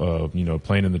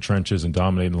playing in the trenches and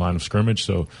dominating the line of scrimmage.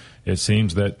 So it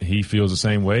seems that he feels the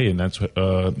same way, and that's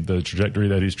the trajectory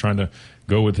that he's trying to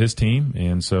go with his team.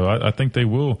 And so I think they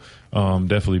will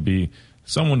definitely be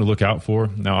someone to look out for.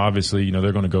 Now, obviously,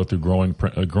 they're going to go through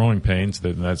growing pains.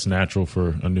 That's natural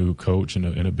for a new coach in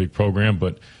a big program.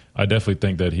 But I definitely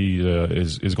think that he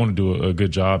is going to do a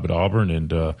good job at Auburn, and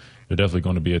they're definitely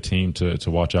going to be a team to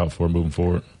watch out for moving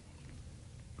forward.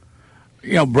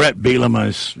 Brett Bielema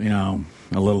is,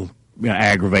 a little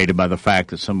aggravated by the fact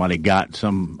that somebody got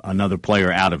another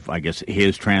player out of, I guess,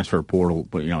 his transfer portal,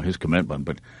 but his commitment.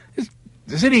 But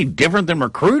is it any different than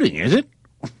recruiting? Is it?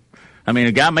 I mean,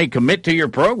 a guy may commit to your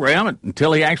program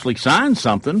until he actually signs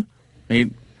something.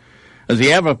 Does he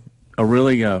have a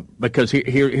really because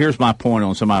here's my point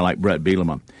on somebody like Brett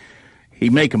Bielema.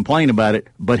 He may complain about it,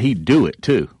 but he'd do it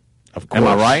too. Of course. Am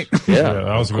I right? Yeah,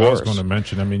 I was going to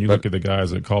mention. I mean, you look at the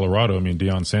guys at Colorado. I mean,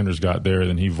 Deion Sanders got there,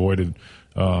 then he voided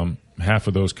half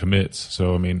of those commits.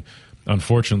 So, I mean,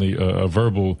 unfortunately, a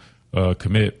verbal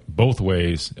commit both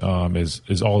ways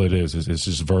is all it is. It's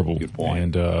just verbal. Good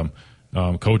point. And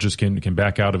coaches can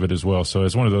back out of it as well. So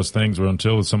it's one of those things where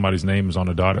until somebody's name is on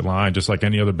a dotted line, just like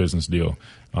any other business deal,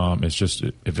 it's just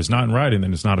if it's not in writing,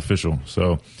 then it's not official.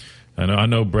 So I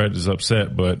know Brett is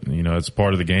upset, but it's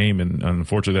part of the game, and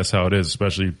unfortunately that's how it is.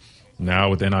 Especially now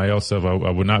with NIL stuff, I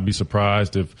would not be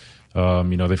surprised if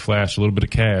they flash a little bit of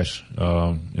cash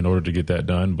in order to get that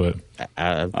done. But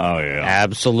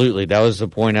absolutely, that was the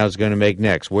point I was going to make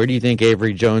next. Where do you think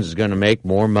Avery Jones is going to make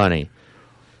more money?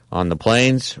 On the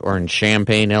Plains or in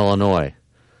Champaign, Illinois?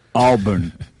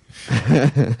 Auburn.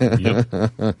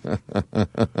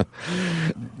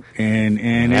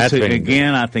 And it's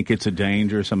again, I think it's a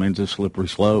dangerous. I mean, it's a slippery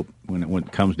slope when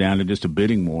it comes down to just a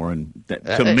bidding war. And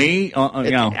to me,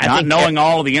 not knowing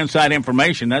all of the inside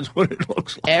information, that's what it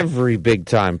looks like. Every big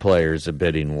time player is a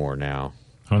bidding war now.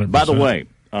 100%. By the way,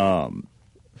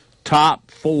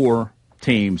 top 4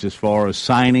 teams as far as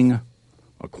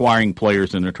acquiring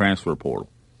players in the transfer portal.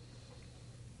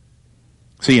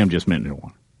 CM just mentioned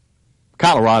one.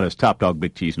 Colorado is top dog,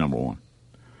 Big Cheese number 1.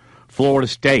 Florida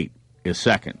State is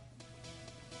second.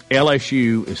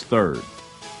 LSU is third.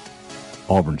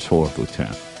 Auburn's fourth with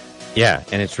 10. Yeah,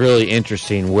 and it's really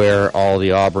interesting where all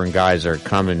the Auburn guys are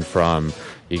coming from.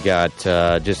 You got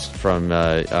just from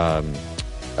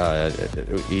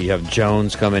you have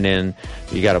Jones coming in.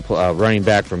 You got a running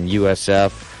back from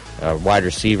USF, a wide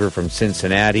receiver from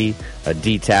Cincinnati, a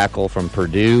D tackle from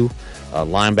Purdue, a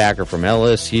linebacker from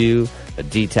LSU, a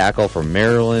D tackle from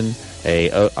Maryland, a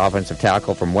offensive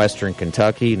tackle from Western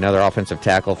Kentucky, another offensive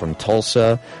tackle from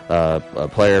Tulsa, a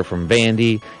player from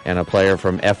Vandy, and a player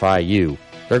from FIU.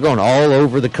 They're going all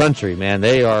over the country, man.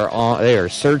 They are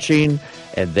searching,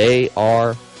 and they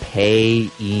are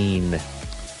paying.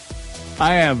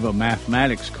 I have a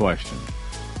mathematics question.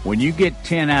 When you get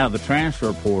 10 out of the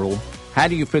transfer portal, how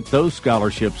do you fit those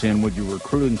scholarships in with your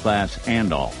recruiting class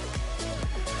and all?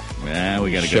 Well,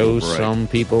 we got to show some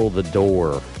people the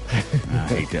door. I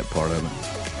hate that part of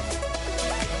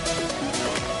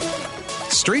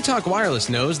it. Straight Talk Wireless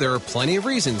knows there are plenty of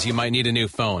reasons you might need a new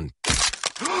phone.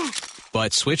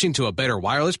 But switching to a better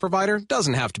wireless provider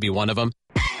doesn't have to be one of them.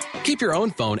 Keep your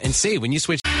own phone and save when you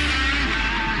switch.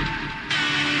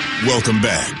 Welcome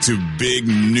back to Big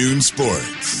Noon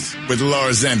Sports with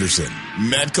Lars Anderson,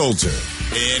 Matt Coulter,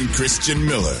 and Christian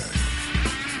Miller.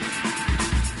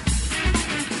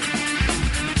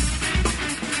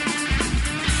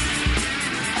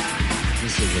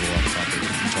 This is a little off topic.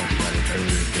 You talked about it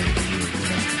earlier today.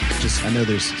 Just, I know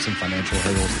there's some financial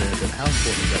hurdles there, but how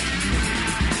important is that to you?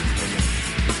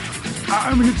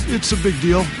 I mean, it's a big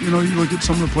deal. You know, you look at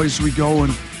some of the places we go,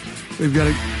 and they've got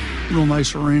a real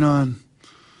nice arena, and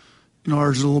you know,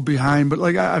 ours is a little behind, but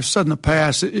like I've said in the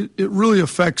past, it really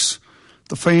affects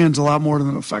the fans a lot more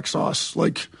than it affects us.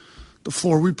 Like the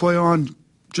floor we play on,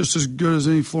 just as good as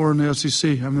any floor in the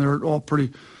SEC. I mean, they're all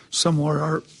pretty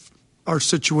similar. Our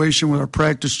situation with our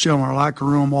practice gym, our locker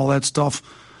room, all that stuff,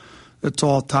 it's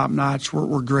all top notch.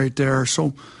 We're great there.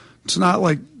 So it's not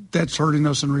like that's hurting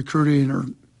us in recruiting or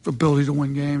ability to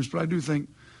win games. But I do think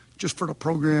just for the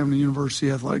program, the university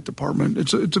athletic department,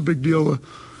 it's a big deal to,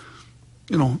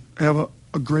 you know, have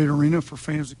a great arena for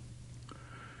fans.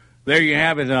 There you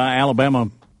have it. Alabama,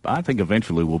 I think,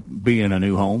 eventually will be in a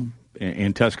new home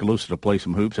in Tuscaloosa to play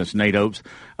some hoops. That's Nate Oates.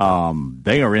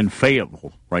 They are in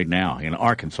Fayetteville right now in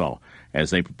Arkansas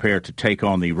as they prepare to take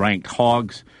on the ranked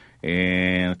Hogs.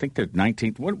 And I think they're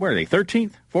 19th. Where are they,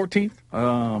 13th,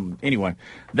 14th? Anyway,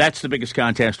 that's the biggest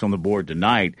contest on the board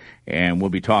tonight. And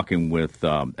we'll be talking with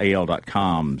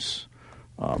AL.com's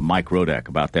Mike Rodak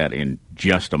about that in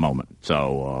just a moment.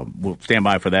 So we'll stand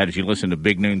by for that as you listen to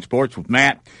Big Noon Sports with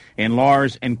Matt and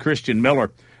Lars and Christian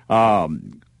Miller.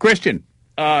 Christian,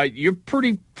 you're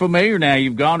pretty familiar now.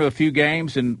 You've gone to a few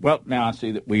games, and, well, now I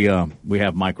see that we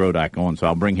have Mike Rodak on, so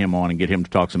I'll bring him on and get him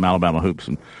to talk some Alabama hoops,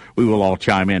 and we will all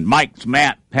chime in. Mike, it's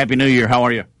Matt. Happy New Year. How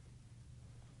are you?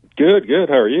 Good.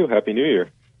 How are you? Happy New Year.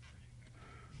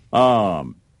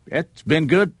 It's been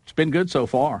good. It's been good so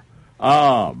far.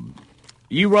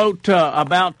 You wrote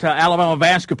about Alabama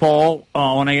basketball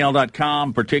on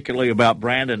AL.com, particularly about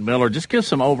Brandon Miller. Just give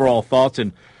some overall thoughts.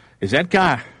 And is that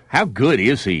guy, how good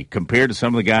is he compared to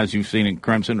some of the guys you've seen in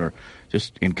Crimson or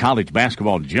just in college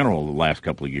basketball in general the last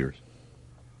couple of years?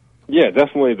 Yeah,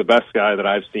 definitely the best guy that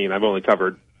I've seen. I've only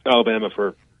covered Alabama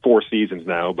for 4 seasons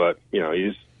now, but, you know,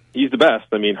 he's the best.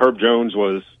 I mean, Herb Jones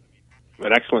was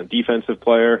an excellent defensive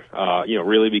player,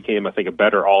 really became, I think, a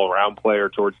better all-around player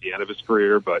towards the end of his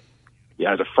career, but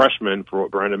as a freshman, for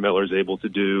what Brandon Miller is able to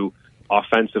do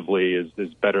offensively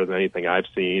is better than anything I've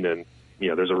seen. And, you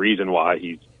know, there's a reason why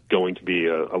he's going to be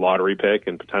a lottery pick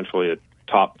and potentially a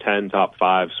top 10, top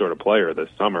 5 sort of player this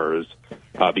summer is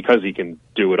because he can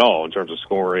do it all in terms of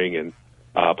scoring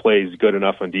and plays good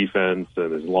enough on defense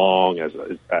and is long,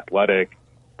 is athletic,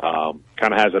 kind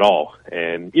of has it all.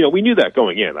 And, you know, we knew that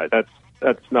going in.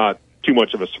 That's not too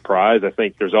much of a surprise. I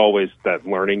think there's always that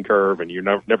learning curve, and you're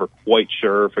never quite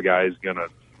sure if a guy is going to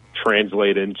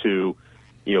translate into,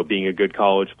 you know, being a good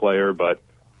college player. But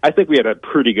I think we had a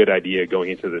pretty good idea going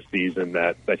into the season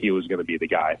that he was going to be the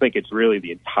guy. I think it's really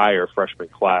the entire freshman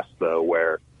class, though,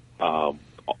 where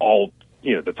all,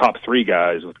 you know, the top 3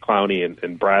 guys with Clowney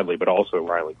and Bradley, but also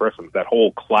Riley Griffin, that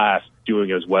whole class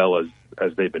doing as well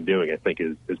as they've been doing, I think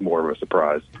is more of a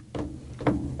surprise.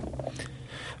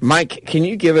 Mike, can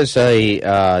you give us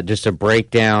just a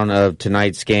breakdown of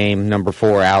tonight's game, number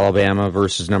 4 Alabama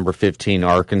versus number 15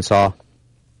 Arkansas?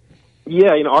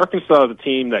 Yeah, you know, Arkansas, the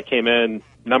team that came in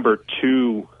number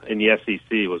 2 in the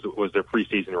SEC, was their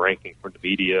preseason ranking for the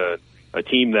media. A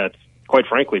team that's, quite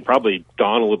frankly, probably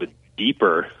gone a little bit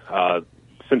deeper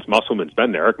since Musselman's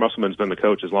been there. Eric Musselman's been the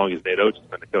coach as long as Nate Oates has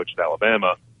been the coach at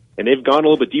Alabama, and they've gone a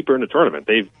little bit deeper in the tournament.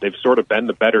 They've sort of been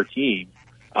the better team.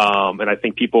 And I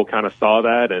think people kind of saw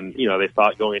that, and, you know, they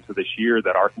thought going into this year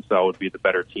that Arkansas would be the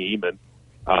better team, and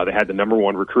they had the number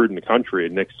 1 recruit in the country,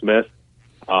 Nick Smith.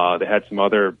 They had some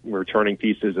other returning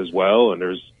pieces as well, and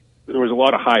there was a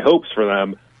lot of high hopes for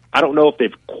them. I don't know if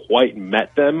they've quite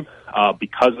met them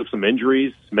because of some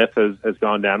injuries. Smith has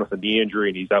gone down with a knee injury,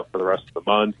 and he's out for the rest of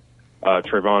the month.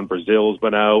 Trayvon Brazil's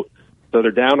been out. So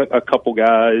they're down a couple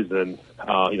guys, and,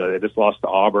 they just lost to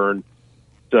Auburn.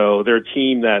 So they're a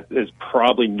team that is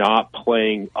probably not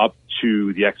playing up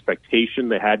to the expectation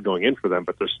they had going in for them,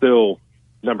 but they're still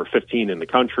number 15 in the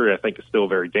country. I think is still a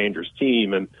very dangerous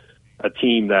team, and a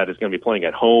team that is going to be playing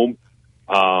at home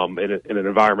in an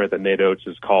environment that Nate Oates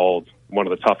has called one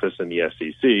of the toughest in the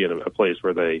SEC, and a place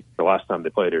where the last time they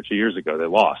played there 2 years ago, they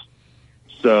lost.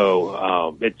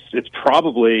 So it's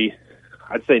probably,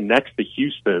 I'd say, next to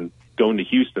Houston, going to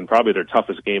Houston, probably their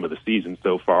toughest game of the season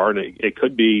so far, and it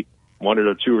could be one of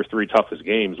the 2 or 3 toughest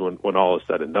games when all is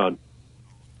said and done.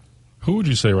 Who would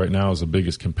you say right now is the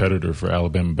biggest competitor for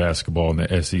Alabama basketball in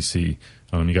the SEC?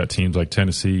 You got teams like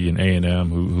Tennessee and A&M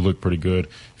who look pretty good.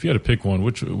 If you had to pick one,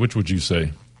 which would you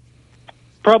say?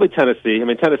 Probably Tennessee. I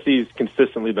mean, Tennessee's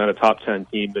consistently been a top 10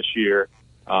 team this year.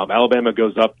 Alabama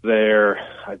goes up there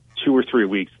 2 or 3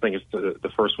 weeks. I think it's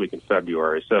the first week in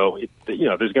February. So, there's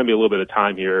going to be a little bit of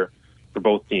time here for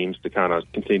both teams to kind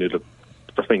of continue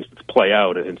for things to play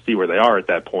out and see where they are at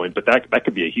that point. But that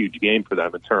could be a huge game for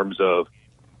them in terms of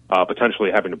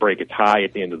potentially having to break a tie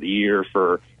at the end of the year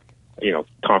for,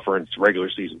 conference regular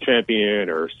season champion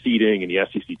or seeding in the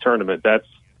SEC tournament.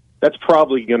 That's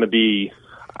probably going to be.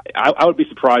 I would be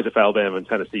surprised if Alabama and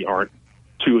Tennessee aren't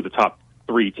 2 of the top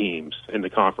 3 teams in the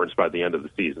conference by the end of the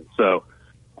season. So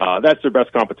that's their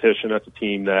best competition. That's a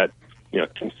team that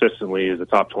consistently is a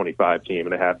top 25 team,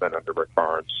 and they have been under Rick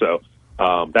Barnes. So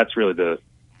that's really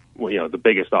the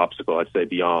biggest obstacle, I'd say,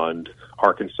 beyond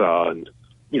Arkansas and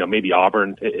maybe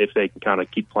Auburn, if they can kind of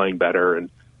keep playing better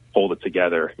and hold it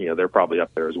together. They're probably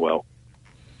up there as well.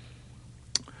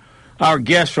 Our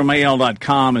guest from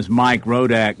AL.com is Mike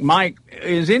Rodak. Mike,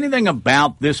 is anything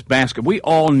about this basket? We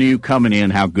all knew coming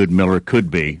in how good Miller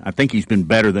could be. I think he's been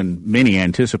better than many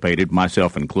anticipated,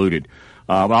 myself included.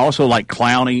 I also like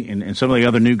Clowney and some of the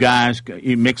other new guys.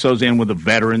 You mix those in with the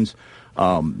veterans.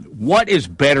 What is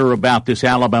better about this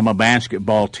Alabama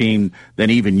basketball team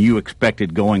than even you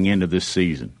expected going into this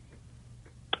season?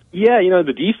 Yeah,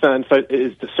 the defense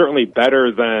is certainly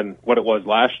better than what it was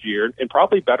last year, and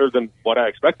probably better than what I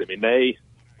expected. I mean,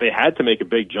 they had to make a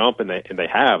big jump, and they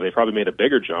have. They probably made a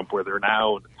bigger jump where they're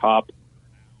now in the top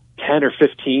 10 or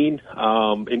 15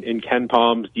 in Ken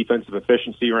Palm's defensive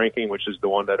efficiency ranking, which is the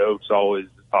one that Oates always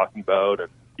is talking about, and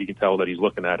you can tell that he's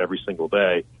looking at every single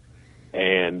day.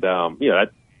 And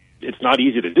it's not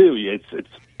easy to do. It's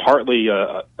partly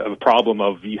a problem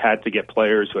of you had to get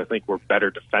players who I think were better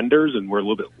defenders and were a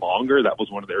little bit longer. That was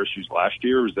one of their issues last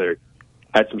year, was they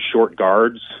had some short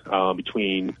guards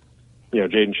between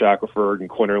Jaden Shackelford and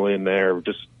Quinterly there,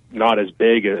 just not as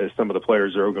big as some of the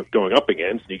players they're going up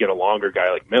against. You get a longer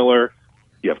guy like Miller.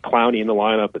 You have Clowney in the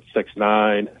lineup at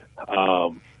 6'9".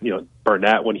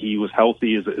 Burnett, when he was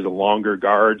healthy, is a longer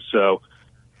guard. So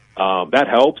that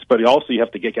helps, but also you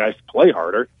have to get guys to play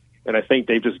harder. And I think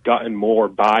they've just gotten more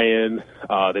buy-in.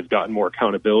 They've gotten more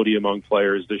accountability among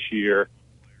players this year.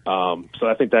 So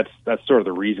I think that's sort of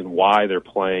the reason why they're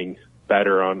playing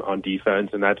better on defense,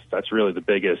 and that's really the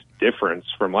biggest difference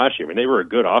from last year. I mean, they were a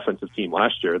good offensive team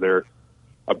last year. They're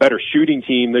a better shooting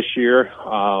team this year.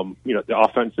 The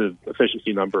offensive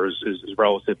efficiency numbers is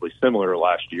relatively similar to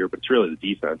last year, but it's really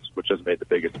the defense which has made the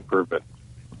biggest improvement.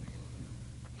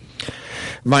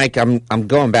 Mike, I'm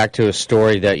going back to a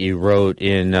story that you wrote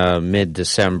in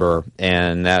mid-December,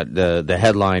 and that the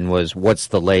headline was, "What's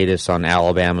the latest on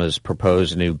Alabama's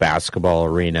proposed new basketball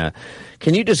arena?"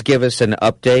 Can you just give us an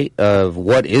update of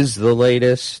what is the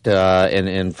latest,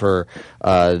 and for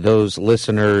those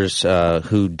listeners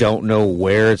who don't know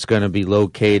where it's going to be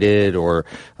located or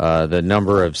the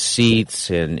number of seats,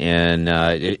 and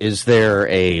is there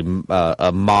a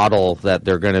model that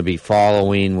they're going to be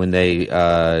following when they?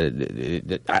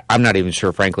 I'm not even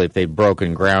sure, frankly, if they've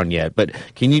broken ground yet. But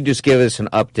can you just give us an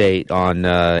update on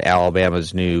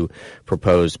Alabama's new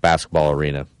proposed basketball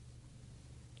arena?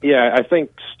 Yeah, I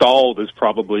think stalled is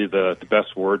probably the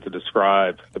best word to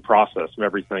describe the process of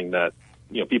everything that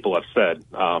people have said,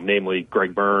 namely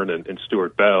Greg Byrne and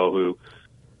Stuart Bell, who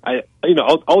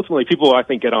ultimately people I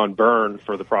think get on Byrne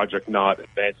for the project not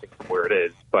advancing from where it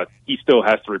is, but he still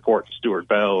has to report to Stuart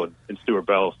Bell, and Stuart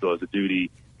Bell still has a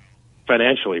duty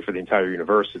financially for the entire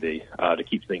university to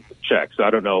keep things in check. So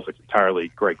I don't know if it's entirely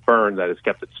Greg Byrne that has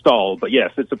kept it stalled, but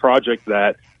yes, it's a project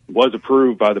that was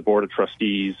approved by the Board of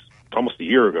Trustees almost a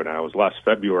year ago now. It was last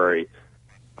February.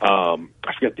 I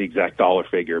forget the exact dollar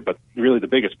figure, but really the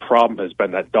biggest problem has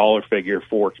been that dollar figure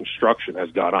for construction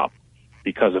has gone up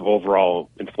because of overall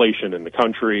inflation in the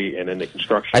country and in the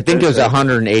construction. I think it was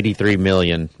 $183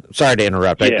 million. Sorry to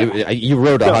interrupt. Yeah. You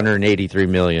wrote $183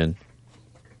 million.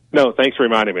 No, thanks for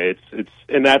reminding me.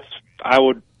 And that's, I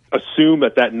would assume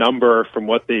that number, from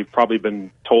what they've probably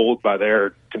been told by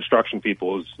their construction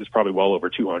people, is probably well over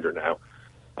 200 now.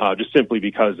 Just simply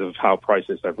because of how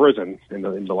prices have risen in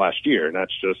the last year, and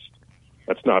that's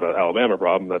that's not an Alabama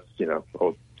problem. That's,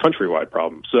 a countrywide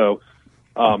problem. So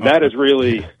that has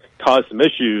really caused some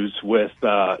issues with,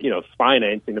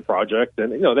 financing the project.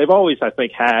 And, they've always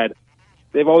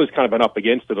kind of been up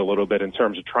against it a little bit in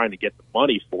terms of trying to get the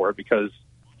money for it because,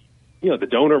 the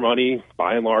donor money,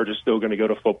 by and large, is still going to go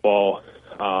to football.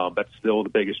 That's still the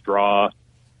biggest draw.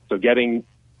 So getting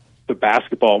the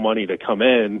basketball money to come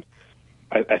in,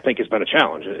 I think has been a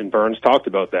challenge. And Burns talked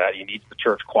about that. He needs the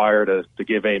church choir to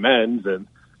give amens. And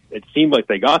it seemed like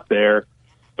they got there.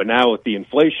 But now with the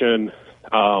inflation,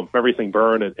 everything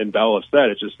Byrne and Bell have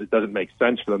said, it doesn't make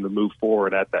sense for them to move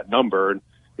forward at that number. And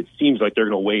it seems like they're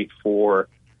going to wait for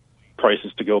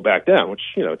prices to go back down, which,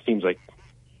 it seems like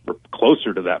we're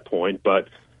closer to that point. But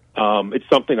it's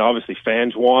something obviously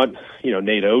fans want.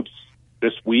 Nate Oates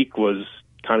this week was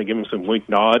kind of giving some wink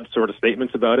nod sort of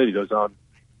statements about it. He was on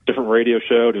a different radio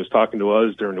show. He was talking to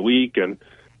us during the week, and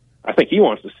I think he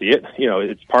wants to see it.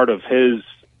 It's part of his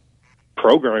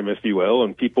program, if you will,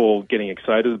 and people getting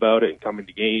excited about it and coming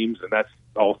to games, and that's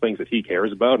all things that he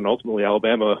cares about. And ultimately,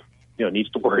 Alabama, needs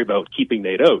to worry about keeping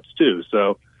Nate Oates too.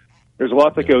 So there's a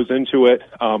lot that goes into it.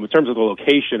 In terms of the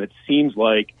location, it seems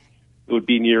like it would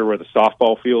be near where the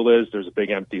softball field is. There's a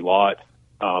big empty lot.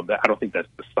 I don't think that's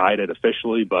decided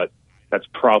officially, but that's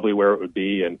probably where it would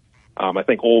be. And I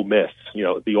think Ole Miss,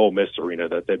 the Ole Miss arena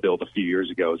that they built a few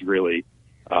years ago is really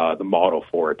the model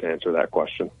for it, to answer that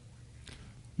question.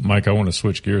 Mike, I want to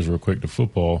switch gears real quick to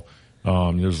football.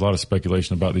 There's a lot of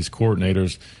speculation about these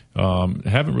coordinators.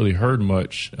 Haven't really heard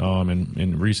much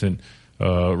in recent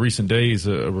days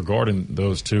regarding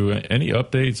those two. Any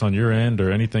updates on your end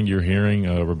or anything you're hearing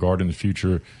regarding the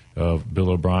future of Bill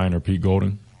O'Brien or Pete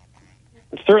Golding?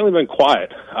 It's certainly been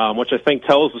quiet, which I think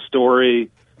tells the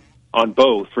story on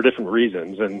both for different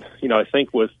reasons. And, I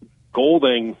think with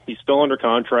Golding, he's still under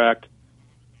contract.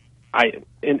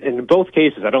 In both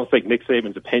cases, I don't think Nick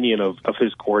Saban's opinion of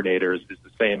his coordinators is the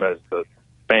same as the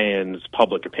fans'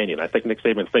 public opinion. I think Nick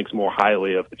Saban thinks more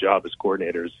highly of the job his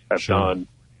coordinators have done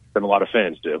than a lot of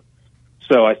fans do.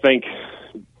 So I think,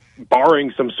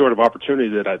 barring some sort of opportunity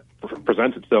that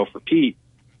presents itself for Pete,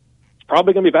 he's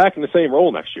probably going to be back in the same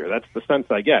role next year. That's the sense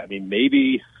I get. I mean,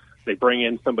 maybe they bring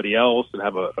in somebody else and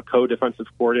have a co-defensive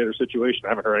coordinator situation. I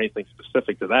haven't heard anything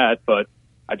specific to that, but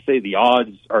I'd say the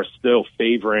odds are still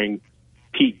favoring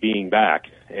Pete being back,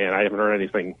 and I haven't heard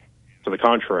anything to the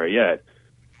contrary yet.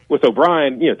 With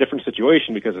O'Brien, different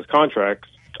situation because his contract's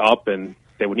up and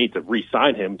they would need to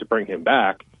re-sign him to bring him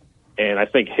back. And I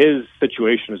think his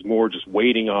situation is more just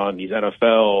waiting on these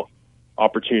NFL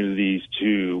opportunities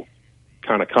to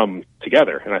kind of come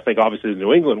together. And I think obviously the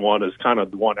New England one is kind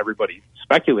of the one everybody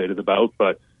speculated about,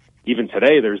 but even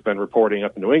today there's been reporting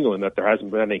up in New England that there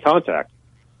hasn't been any contact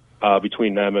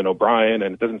between them and O'Brien,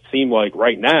 and it doesn't seem like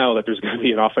right now that there's going to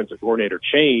be an offensive coordinator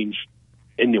change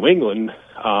in New England.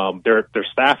 Their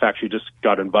staff actually just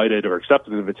got invited or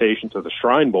accepted an invitation to the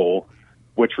Shrine Bowl,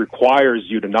 which requires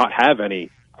you to not have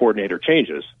any coordinator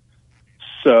changes.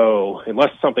 So unless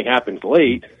something happens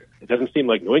late, it doesn't seem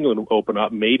like New England will open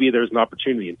up. Maybe there's an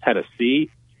opportunity in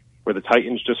Tennessee where the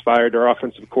Titans just fired their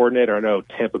offensive coordinator. I know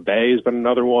Tampa Bay has been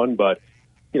another one, but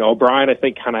O'Brien, I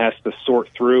think, kind of has to sort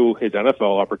through his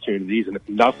NFL opportunities, and if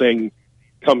nothing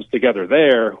comes together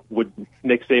there, would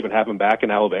Nick Saban have him back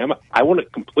in Alabama? I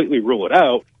wouldn't completely rule it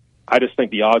out. I just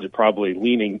think the odds are probably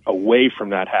leaning away from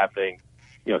that happening,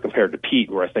 compared to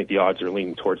Pete, where I think the odds are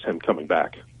leaning towards him coming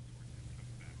back.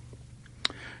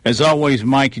 As always,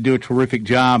 Mike, you do a terrific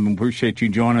job, and appreciate you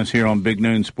joining us here on Big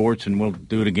Noon Sports, and we'll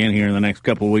do it again here in the next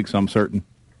couple of weeks, I'm certain.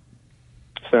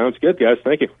 Sounds good, guys.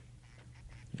 Thank you.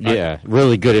 Yeah,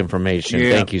 really good information.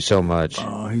 Yeah. Thank you so much.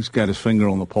 He's got his finger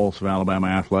on the pulse of Alabama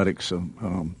athletics. So,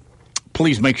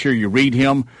 please make sure you read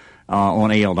him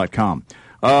on AL.com.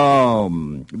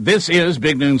 This is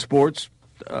Big Noon Sports.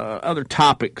 Other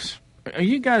topics. Are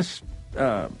you guys...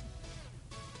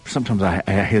 sometimes I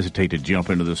hesitate to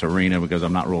jump into this arena because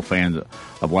I'm not real fans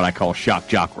of what I call shock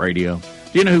jock radio.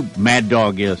 Do you know who Mad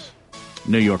Dog is?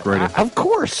 New York radio. Of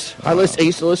course. I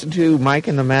used to listen to Mike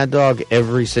and the Mad Dog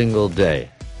every single day.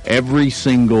 Every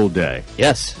single day?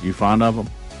 Yes. You fond of him?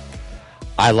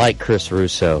 I like Chris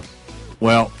Russo.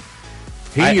 Well,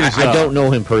 I don't know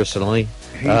him personally.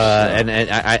 And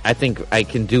I think I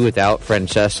can do without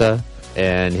Francesa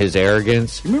and his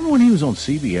arrogance. Remember when he was on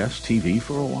CBS TV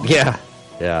for a while? Yeah.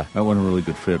 That wasn't a really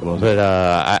good fit, was it? But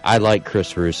I like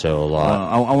Chris Russo a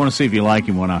lot. I want to see if you like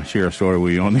him when I share a story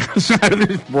with you on the other side of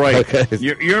this break. Okay.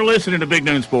 You're listening to Big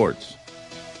Noon Sports.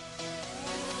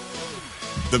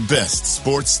 The best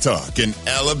sports talk in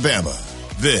Alabama.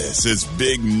 This is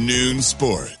Big Noon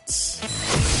Sports.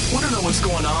 Want to know what's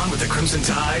going on with the Crimson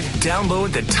Tide? Download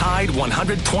the Tide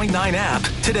 100.9 app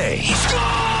today.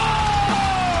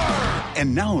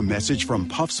 And now a message from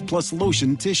Puffs Plus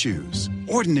Lotion Tissues.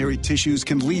 Ordinary tissues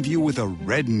can leave you with a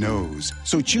red nose.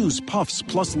 So choose Puffs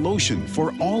Plus Lotion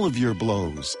for all of your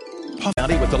blows.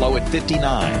 Cloudy with the low at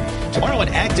 59. Tomorrow, an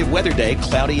active weather day,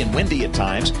 cloudy and windy at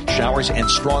times. Showers and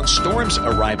strong storms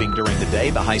arriving during the day,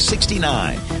 the high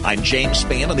 69. I'm James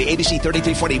Spann on the ABC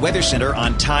 3340 Weather Center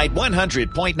on Tide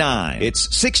 100.9.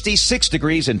 It's 66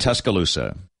 degrees in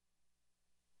Tuscaloosa.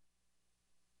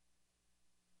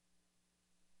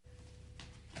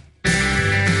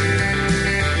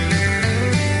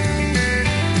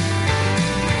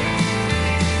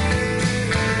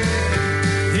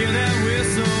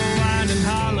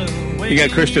 You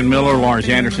got Christian Miller, Lars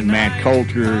Anderson, Matt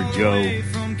Coulter, Joe,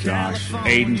 Josh,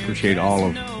 Aiden. Appreciate all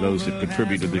of those that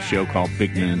contribute to the show called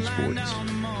Big Noon Sports.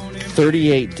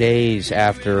 38 days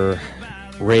after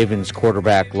Ravens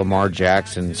quarterback Lamar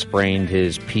Jackson sprained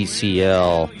his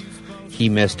PCL, he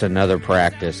missed another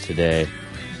practice today.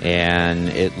 And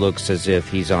it looks as if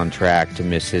he's on track to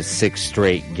miss his 6th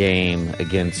straight game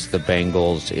against the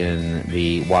Bengals in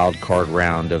the wild card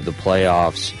round of the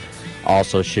playoffs.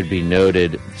 Also should be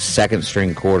noted,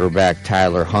 second-string quarterback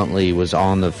Tyler Huntley was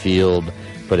on the field,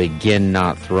 but again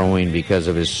not throwing because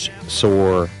of his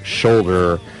sore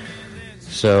shoulder.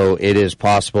 So it is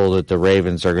possible that the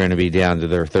Ravens are going to be down to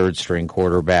their third-string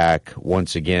quarterback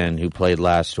once again, who played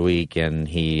last week, and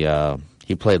he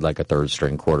played like a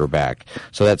third-string quarterback.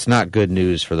 So that's not good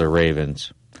news for the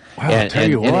Ravens. Wow, I'll tell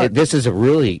you what. This is a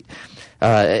really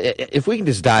if we can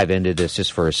just dive into this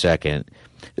just for a second.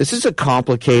 This is a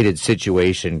complicated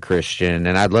situation, Christian,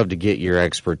 and I'd love to get your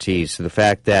expertise. The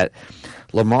fact that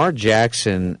Lamar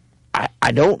Jackson,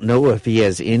 I don't know if he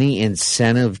has any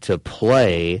incentive to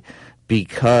play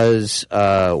because,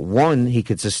 one, he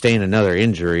could sustain another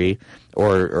injury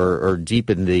or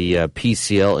deepen the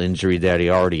PCL injury that he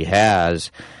already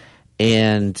has,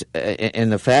 and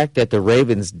the fact that the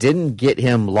Ravens didn't get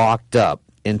him locked up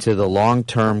into the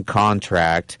long-term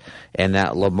contract, and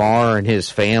that Lamar and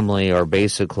his family are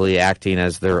basically acting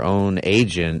as their own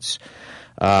agents.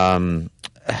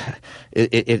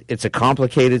 It's a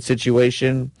complicated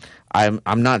situation.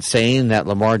 I'm not saying that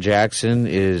Lamar Jackson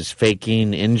is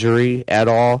faking injury at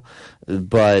all,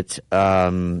 but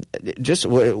just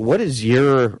what is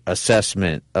your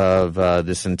assessment of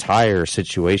this entire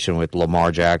situation with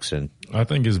Lamar Jackson? I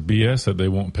think it's BS that they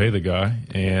won't pay the guy,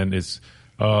 and it's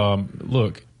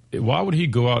look, why would he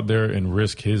go out there and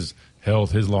risk his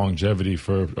health, his longevity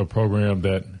for a program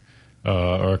that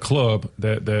or a club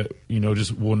that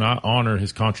just will not honor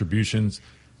his contributions?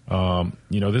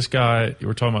 This guy,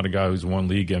 we're talking about a guy who's won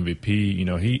league MVP.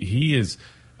 He is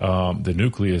the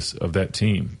nucleus of that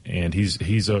team, and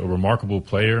he's a remarkable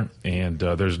player. And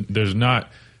there's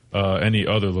not any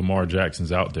other Lamar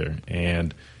Jacksons out there.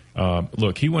 And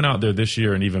look, he went out there this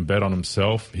year and even bet on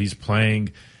himself. He's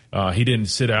playing. He didn't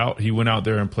sit out. He went out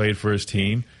there and played for his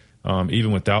team,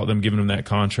 even without them giving him that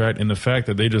contract. And the fact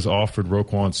that they just offered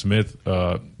Roquan Smith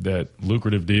that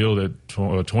lucrative deal, that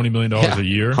 $20 million a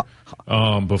year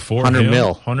before him.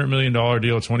 $100 million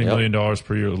deal, $20 million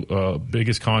per year,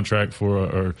 biggest contract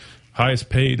for a highest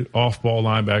paid off-ball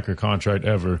linebacker contract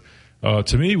ever.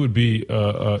 To me, would be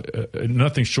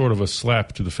nothing short of a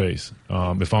slap to the face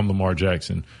if I'm Lamar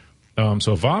Jackson.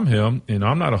 So if I'm him and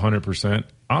I'm not 100%,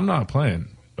 I'm not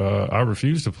playing. I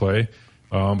refuse to play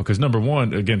because, number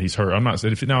one, again, he's hurt. I'm not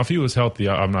saying if he was healthy,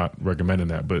 I'm not recommending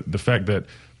that. But the fact that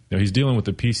he's dealing with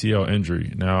a PCL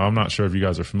injury. Now, I'm not sure if you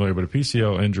guys are familiar, but a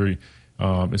PCL injury,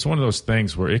 it's one of those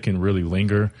things where it can really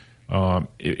linger.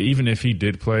 Even if he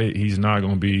did play, he's not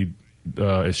going to be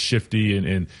as shifty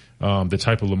and the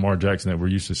type of Lamar Jackson that we're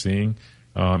used to seeing.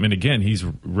 And again, he's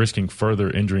risking further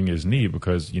injuring his knee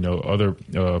because other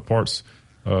parts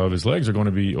of his legs are going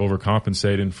to be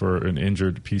overcompensating for an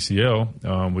injured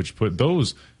PCL, which put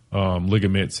those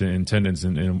ligaments and tendons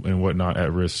and whatnot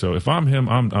at risk. So if I'm him,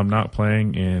 I'm not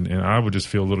playing, and I would just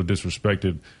feel a little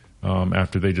disrespected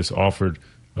after they just offered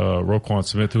Roquan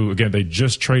Smith, who, again, they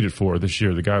just traded for this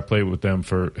year. The guy played with them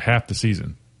for half the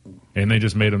season, and they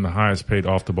just made him the highest paid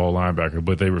off-the-ball linebacker,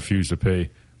 but they refused to pay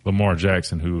Lamar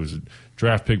Jackson, who was a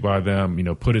draft pick by them,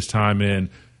 put his time in,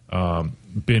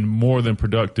 been more than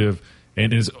productive,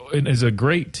 and is a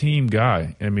great team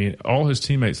guy. I mean, all his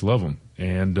teammates love him.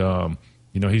 And,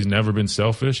 he's never been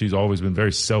selfish. He's always been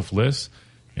very selfless.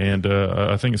 And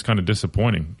I think it's kind of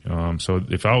disappointing. So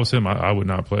if I was him, I would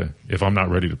not play if I'm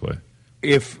not ready to play.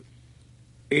 If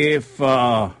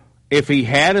he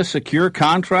had a secure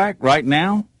contract right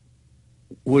now,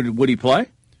 would he play?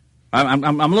 I'm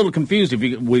a little confused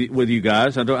with you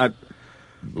guys.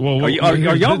 Are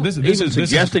y'all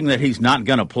suggesting that he's not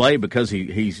going to play because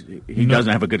he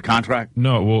doesn't have a good contract?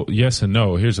 No. Well, yes and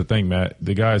no. Here's the thing, Matt.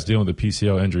 The guy's dealing with a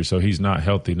PCL injury, so he's not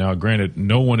healthy. Now, granted,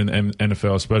 no one in the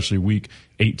NFL, especially Week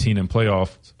 18 in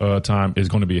playoff time, is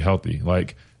going to be healthy.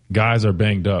 Like, guys are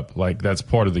banged up. Like, that's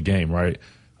part of the game, right?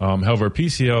 However,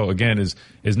 PCL, again, is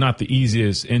not the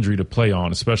easiest injury to play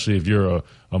on, especially if you're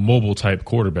a mobile-type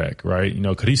quarterback, right?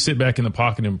 Could he sit back in the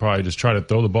pocket and probably just try to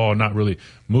throw the ball and not really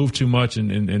move too much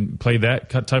and play that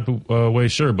type of way?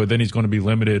 Sure, but then he's going to be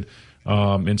limited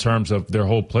in terms of their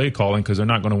whole play calling because they're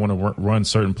not going to want to run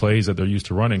certain plays that they're used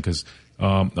to running because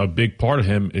a big part of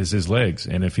him is his legs.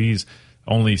 And if he's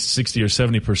only 60 or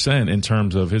 70% in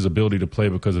terms of his ability to play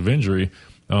because of injury,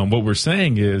 what we're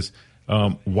saying is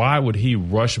why would he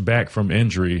rush back from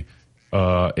injury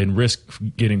and risk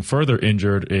getting further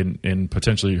injured and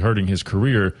potentially hurting his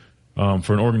career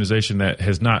for an organization that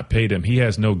has not paid him? He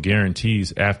has no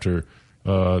guarantees after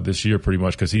this year pretty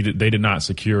much because they did not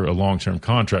secure a long-term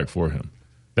contract for him.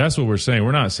 That's what we're saying.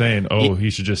 We're not saying,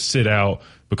 he should just sit out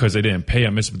because they didn't pay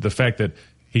him. It's the fact that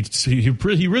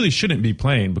he really shouldn't be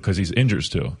playing because he's injured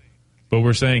still. But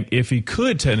we're saying if he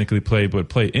could technically play but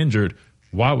play injured,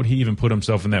 why would he even put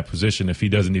himself in that position if he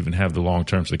doesn't even have the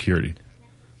long-term security?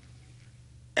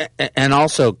 And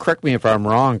also, correct me if I'm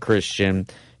wrong, Christian,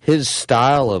 his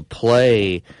style of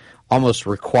play almost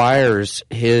requires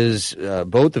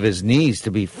both of his knees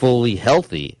to be fully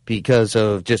healthy because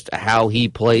of just how he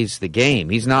plays the game.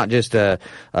 He's not just a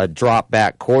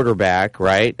drop-back quarterback,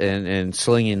 right, and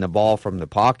slinging the ball from the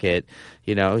pocket.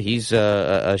 He's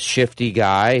a shifty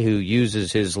guy who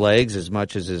uses his legs as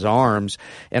much as his arms.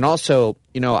 And also,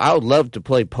 I would love to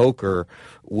play poker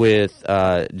with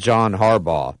John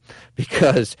Harbaugh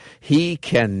because he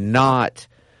cannot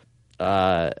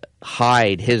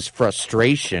hide his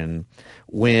frustration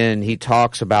when he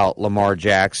talks about Lamar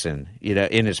Jackson,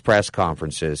 in his press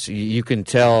conferences. You can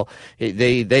tell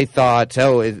they thought,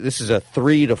 this is a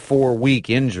 3 to 4 week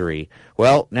injury.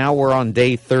 Well, now we're on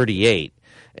day 38.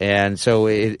 And so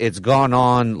it's gone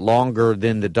on longer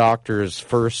than the doctors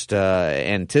first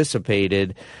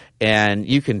anticipated. And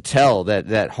you can tell that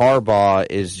Harbaugh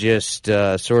is just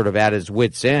sort of at his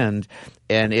wit's end.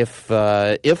 And if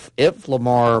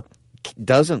Lamar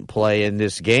doesn't play in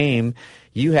this game,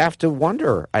 you have to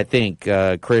wonder, I think,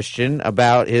 Christian,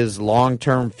 about his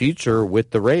long-term future with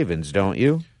the Ravens, don't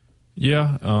you?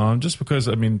 Yeah, just because,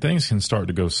 things can start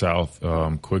to go south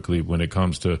quickly when it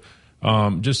comes to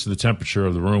just the temperature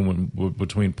of the room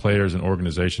between players and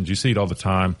organizations. You see it all the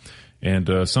time,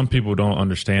 and some people don't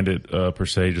understand it per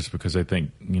se just because they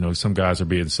think, some guys are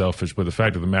being selfish. But the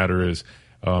fact of the matter is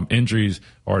injuries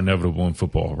are inevitable in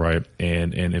football, right?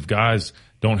 And if guys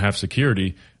don't have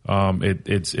security,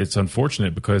 it's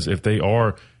unfortunate because if they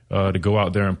are to go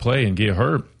out there and play and get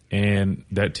hurt, and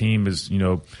that team is,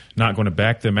 not going to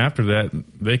back them after that,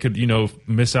 they could,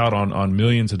 miss out on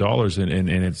millions of dollars, and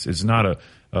it's not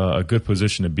a good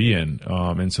position to be in.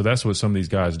 And so that's what some of these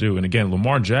guys do. And again,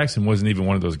 Lamar Jackson wasn't even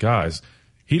one of those guys.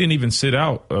 He didn't even sit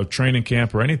out of training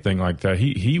camp or anything like that.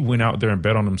 He went out there and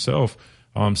bet on himself,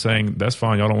 saying, that's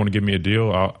fine, y'all don't want to give me a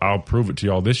deal, I'll prove it to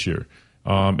y'all this year.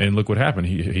 And look what happened.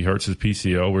 He hurts his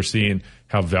PCL. We're seeing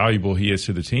how valuable he is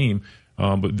to the team.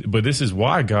 But this is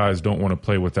why guys don't want to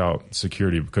play without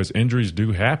security, because injuries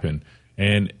do happen.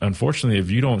 And unfortunately, if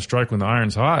you don't strike when the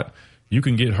iron's hot, you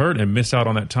can get hurt and miss out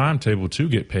on that timetable to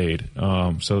get paid.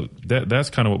 So that's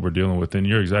kind of what we're dealing with. And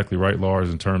you're exactly right, Lars,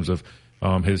 in terms of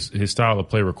his style of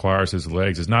play requires his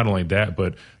legs. It's not only that,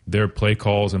 but their play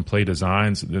calls and play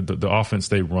designs. The offense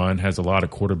they run has a lot of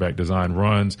quarterback design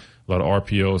runs, a lot of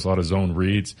RPOs, a lot of zone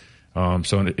reads.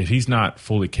 So if he's not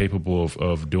fully capable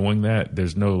of doing that,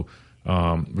 there's no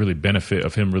really benefit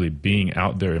of him really being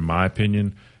out there, in my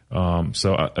opinion.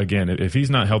 So again, if he's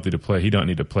not healthy to play, he don't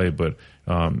need to play. But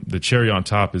the cherry on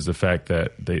top is the fact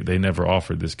that they never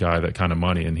offered this guy that kind of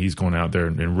money, and he's going out there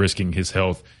and risking his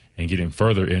health and getting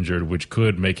further injured, which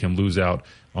could make him lose out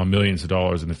on millions of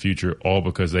dollars in the future, all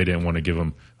because they didn't want to give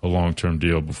him a long-term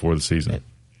deal before the season.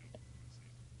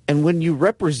 And when you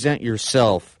represent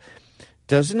yourself,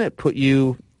 doesn't it put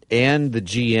you and the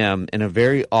GM in a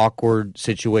very awkward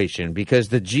situation? Because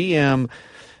the GM,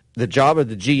 the job of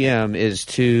the GM is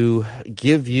to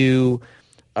give you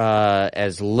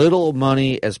as little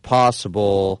money as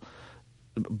possible,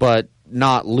 but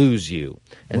not lose you.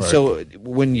 And Right. so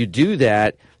when you do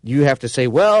that, you have to say,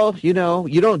 well, you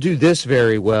don't do this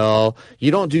very well. You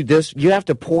don't do this. You have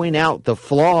to point out the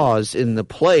flaws in the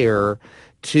player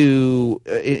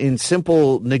in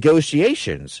simple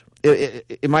negotiations.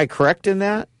 Am I correct in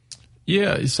that?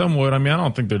 Yeah, somewhat. I mean, I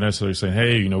don't think they're necessarily saying,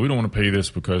 hey, we don't want to pay you this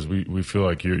because we feel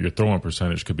like your throwing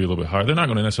percentage could be a little bit higher. They're not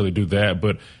going to necessarily do that,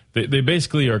 but they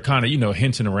basically are kind of,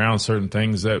 hinting around certain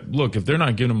things that, look, if they're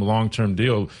not giving them a long-term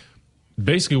deal,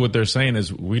 basically what they're saying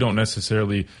is we don't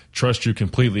necessarily trust you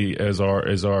completely as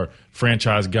our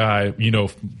franchise guy,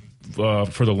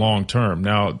 for the long term.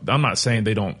 Now, I'm not saying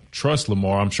they don't trust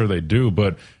Lamar. I'm sure they do,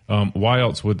 but why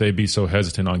else would they be so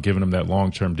hesitant on giving him that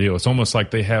long-term deal? It's almost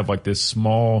like they have like this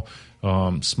small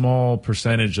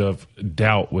percentage of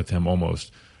doubt with him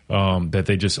almost, that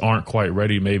they just aren't quite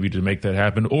ready maybe to make that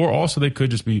happen. Or also they could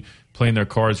just be playing their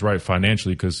cards right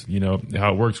financially because,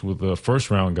 how it works with a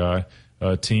first-round guy,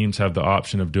 teams have the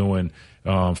option of doing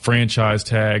franchise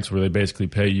tags where they basically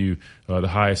pay you the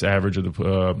highest average of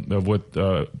what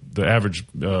the average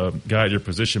guy at your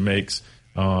position makes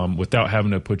without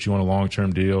having to put you on a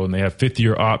long-term deal. And they have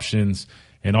fifth-year options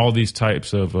and all these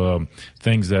types of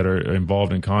things that are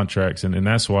involved in contracts. And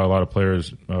that's why a lot of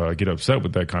players get upset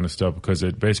with that kind of stuff because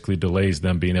it basically delays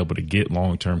them being able to get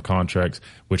long-term contracts,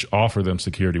 which offer them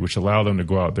security, which allow them to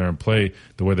go out there and play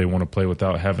the way they want to play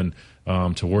without having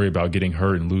to worry about getting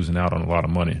hurt and losing out on a lot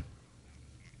of money.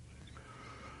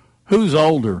 Who's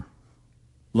older,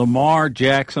 Lamar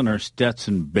Jackson or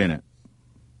Stetson Bennett?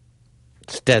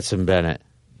 Stetson Bennett.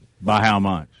 By how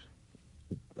much?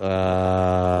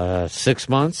 6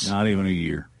 months? Not even a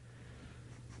year.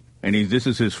 And this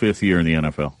is his 5th year in the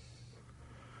NFL.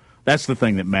 That's the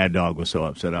thing that Mad Dog was so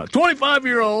upset about.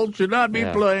 25-year-olds should not be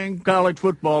playing college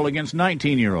football against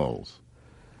 19-year-olds.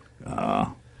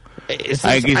 I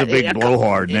think he's a big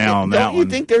blowhard now on that one. Don't you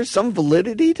think there's some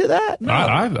validity to that? No.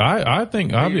 I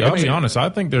think, I'll be honest, I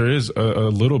think there is a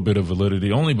little bit of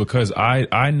validity only because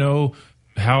I know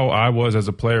how I was as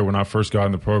a player when I first got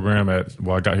in the program I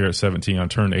got here at 17. I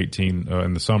turned 18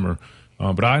 in the summer.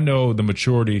 But I know the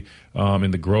maturity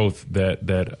and the growth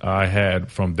that I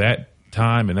had from that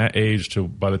time and that age to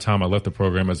by the time I left the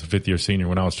program as a 5th-year senior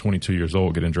when I was 22 years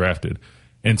old getting drafted.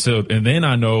 And then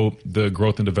I know the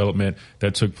growth and development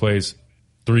that took place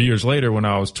 3 years later when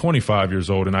I was 25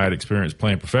 years old and I had experience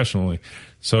playing professionally.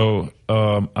 So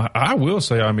I will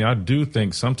say, I mean, I do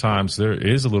think sometimes there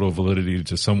is a little validity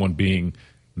to someone being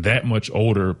that much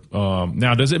older.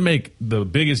 Now, does it make the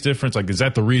biggest difference? Like, is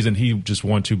that the reason he just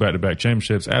won 2 back-to-back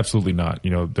championships? Absolutely not.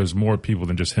 There's more people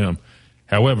than just him.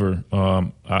 However,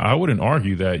 I wouldn't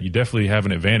argue that you definitely have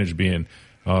an advantage being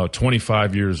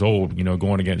 25 years old,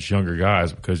 going against younger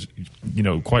guys because,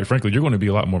 quite frankly, you're going to be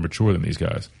a lot more mature than these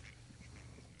guys.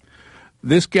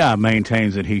 This guy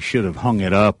maintains that he should have hung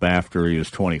it up after he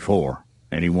was 24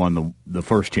 and he won the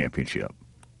first championship.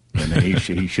 And then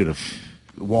he should have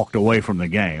walked away from the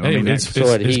game. Hey, it's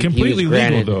completely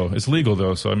legal, though. It's legal,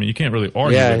 though. So, I mean, you can't really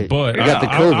argue it. But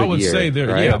I would say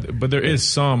but there is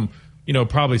some –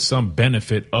 probably some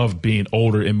benefit of being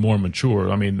older and more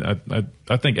mature. I mean,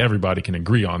 I think everybody can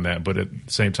agree on that, but at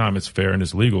the same time, it's fair and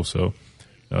it's legal, so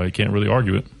you can't really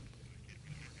argue it.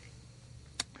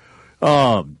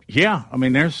 Yeah, I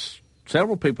mean, there's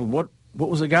several people. What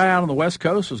was the guy out on the West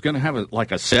Coast was going to have a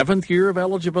 7th year of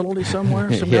eligibility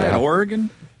somewhere? Some guy in Oregon?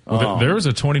 Well, there was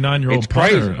a 29-year-old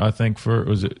punter, I think,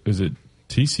 is it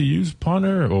TCU's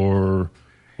punter or –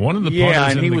 one of the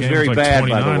punters and he was very bad,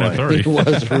 by the way. He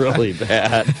was really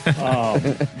bad.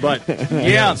 But,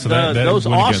 those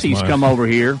Aussies come over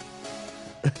here.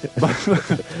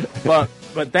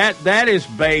 But that is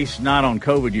based not on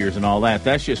COVID years and all that.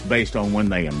 That's just based on when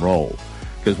they enroll.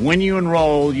 Because when you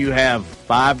enroll, you have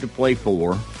 5 to play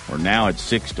 4, or now it's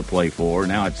 6 to play 4,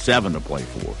 now it's 7 to play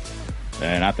 4.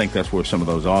 And I think that's where some of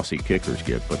those Aussie kickers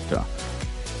get. But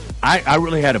I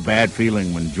really had a bad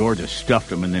feeling when Georgia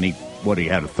stuffed him and then he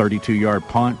had a 32-yard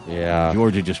punt? Yeah.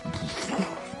 Georgia just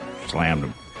slammed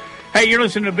him. Hey, you're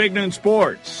listening to Big Noon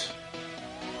Sports.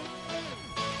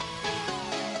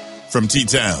 From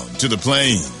T-Town to the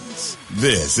Plains,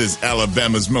 this is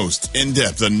Alabama's most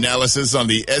in-depth analysis on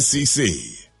the SEC.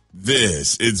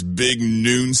 This is Big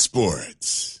Noon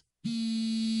Sports.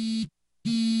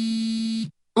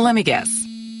 Let me guess.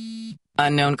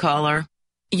 Unknown caller?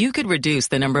 You could reduce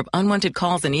the number of unwanted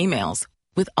calls and emails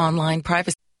with online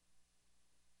privacy.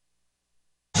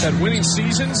 That winning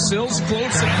season, Sills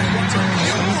floats it out one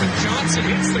time. And Johnson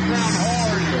hits the ground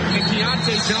hard, and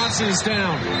Keontae Johnson is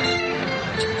down.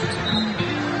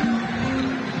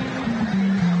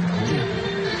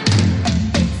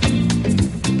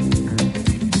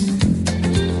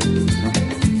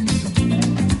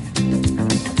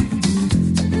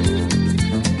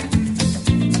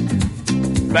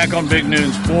 Back on Big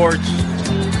Noon Sports.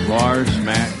 Lars,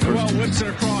 Matt, Kirsten. Whips it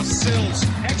across Sills.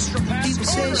 Extra pass. People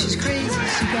say she's crazy.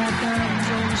 She got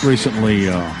down. Recently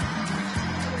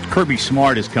Kirby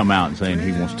Smart has come out and saying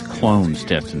he wants to clone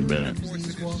Stetson Bennett.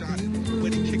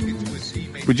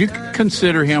 Would you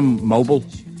consider him mobile?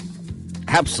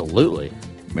 Absolutely.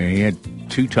 I mean, he had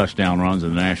 2 touchdown runs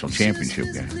in the national championship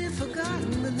game.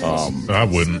 I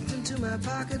wouldn't.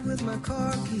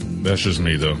 That's just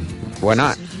me, though. Why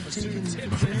not?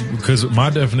 Because my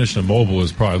definition of mobile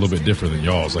is probably a little bit different than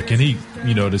y'all's. Like, can he,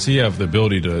 does he have the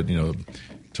ability to,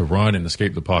 to run and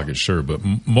escape the pocket? Sure. But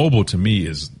mobile to me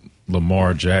is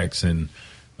Lamar Jackson,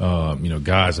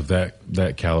 guys of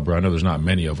that caliber. I know there's not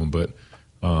many of them, but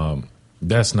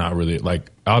that's not really,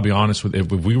 like, I'll be honest with you,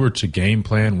 if we were to game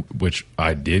plan, which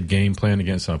I did game plan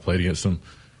against him, I played against him,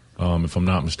 if I'm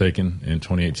not mistaken, in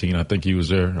 2018. I think he was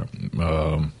there.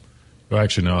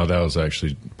 Actually, no, that was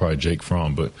actually probably Jake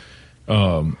Fromm. But,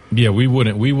 we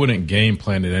wouldn't game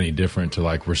plan it any different to,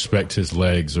 like, respect his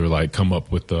legs or, like, come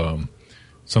up with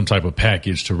some type of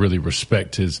package to really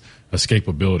respect his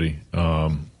escapability.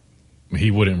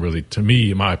 He wouldn't really, to me,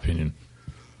 in my opinion,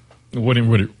 wouldn't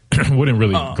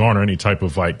really garner any type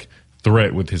of, like,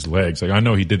 threat with his legs. Like, I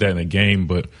know he did that in the game,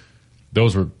 but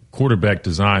those were quarterback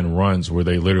design runs where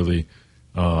they literally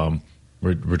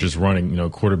were just running,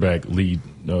 quarterback lead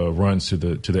runs to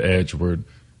the edge where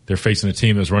they're facing a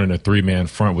team that's running a 3-man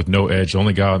front with no edge.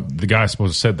 The guy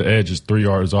supposed to set the edge is 3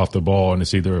 yards off the ball, and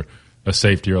it's either a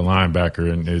safety or a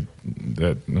linebacker. And I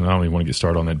don't even want to get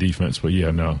started on that defense, but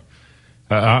yeah, no.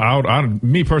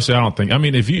 Me personally, I don't think. I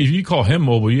mean, if you call him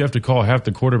mobile, you have to call half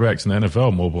the quarterbacks in the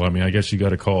NFL mobile. I mean, I guess you got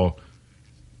to call,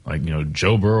 like,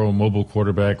 Joe Burrow mobile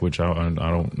quarterback, which I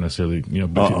don't necessarily,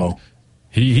 but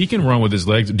he can run with his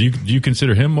legs. Do you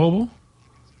consider him mobile?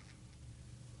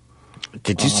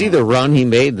 Did you see the run he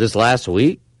made this last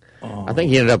week? I think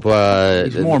he ended up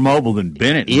he's more mobile than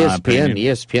Bennett.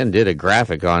 ESPN did a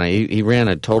graphic on it. He ran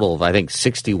a total of, I think,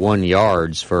 61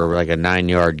 yards for like a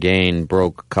 9-yard gain,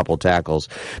 broke a couple tackles.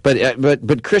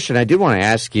 But Christian, I did want to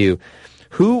ask you,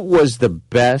 who was the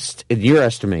best, in your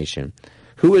estimation,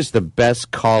 who is the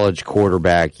best college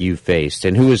quarterback you faced,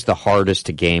 and who is the hardest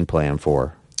to game plan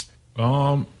for?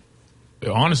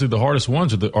 Honestly, the hardest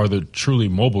ones are the truly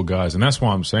mobile guys, and that's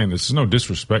why I'm saying this. There's no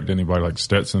disrespect to anybody like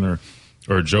Stetson or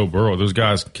Joe Burrow. Those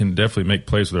guys can definitely make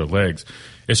plays with their legs.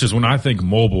 It's just when I think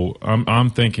mobile,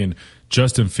 I'm thinking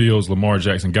Justin Fields, Lamar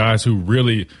Jackson, guys who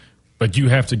really, like, you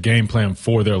have to game plan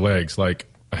for their legs. Like,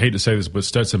 I hate to say this, but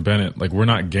Stetson Bennett, like, we're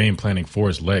not game planning for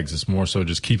his legs. It's more so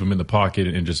just keep him in the pocket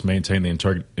and just maintain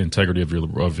the integrity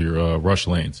of your rush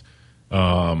lanes.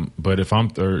 But if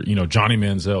Johnny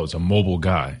Manziel is a mobile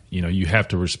guy, you have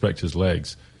to respect his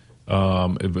legs.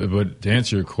 But to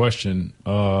answer your question,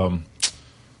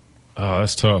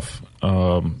 that's tough.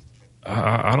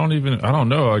 I don't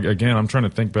know. Again, I'm trying to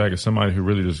think back of somebody who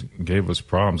really just gave us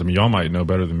problems. I mean, y'all might know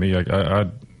better than me.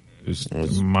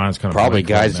 Mine's kind of probably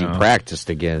guys you practiced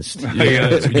against.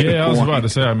 I was about to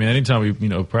say. I mean, anytime we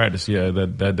practice,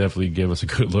 that definitely gave us a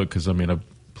good look because I mean, I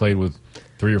played with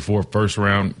 3 or 4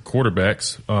 first-round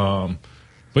quarterbacks.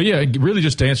 But yeah, really,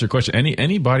 just to answer your question,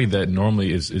 anybody that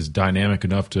normally is dynamic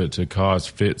enough to cause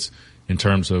fits in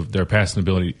terms of their passing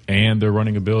ability and their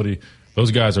running ability,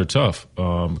 those guys are tough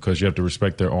because you have to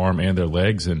respect their arm and their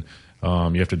legs, and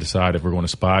you have to decide if we're going to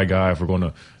spy a guy, if we're going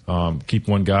to keep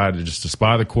one guy to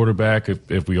spy the quarterback,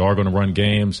 if we are going to run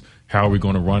games, how are we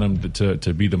going to run them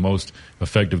to be the most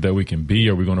effective that we can be?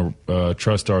 Are we going to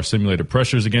trust our simulated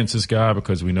pressures against this guy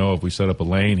because we know if we set up a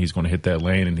lane, he's going to hit that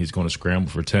lane and he's going to scramble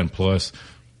for 10+.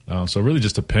 So it really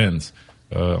just depends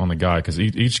on the guy because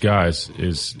each guy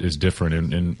is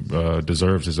different and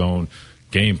deserves his own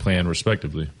game plan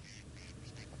respectively.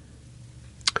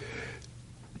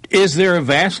 Is there a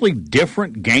vastly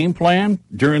different game plan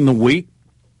during the week?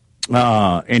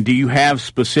 And do you have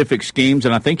specific schemes?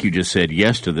 And I think you just said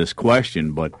yes to this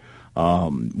question, but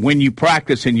when you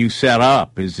practice and you set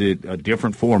up, is it a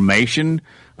different formation?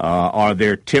 Are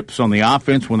there tips on the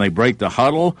offense when they break the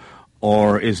huddle?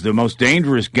 Or is the most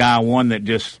dangerous guy one that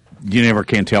just you never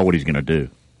can tell what he's going to do?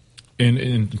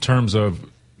 In terms of,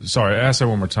 sorry, ask that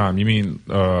one more time. You mean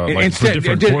like for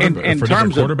different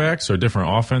quarterbacks or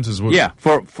different offenses? Yeah,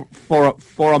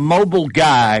 for a mobile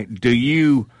guy, do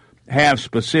you have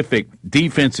specific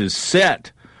defenses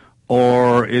set,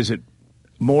 or is it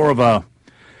more of a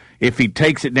if he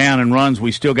takes it down and runs,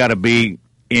 we still got to be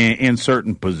in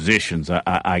certain positions?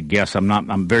 I guess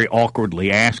I'm very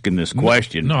awkwardly asking this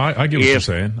question. No, I get what you're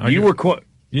saying. I get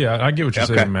what you're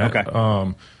saying, Matt.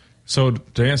 Okay. So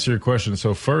to answer your question,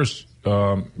 first,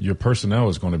 your personnel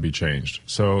is going to be changed.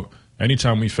 So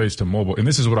anytime we face the mobile, and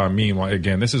this is what I mean.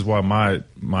 Again, this is why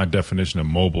my definition of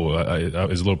mobile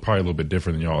is probably a little bit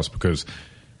different than y'all's, because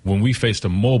when we face the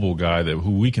mobile guy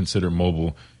who we consider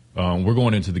mobile, we're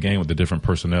going into the game with a different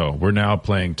personnel. We're now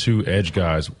playing 2 edge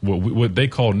guys. What they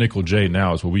call nickel J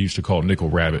now is what we used to call nickel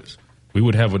rabbits. We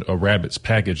would have a rabbits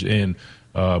package in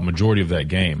majority of that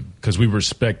game because we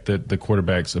respect the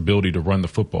quarterback's ability to run the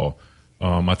football.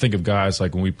 I think of guys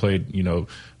like when we played,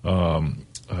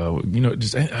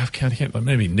 just I can't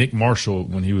maybe Nick Marshall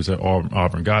when he was at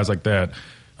Auburn, guys like that.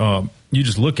 You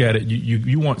just look at it,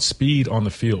 you want speed on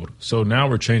the field. So now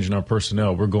we're changing our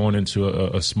personnel. We're going into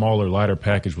a smaller, lighter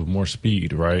package with more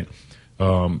speed, right?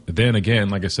 Then again,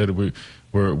 like I said, we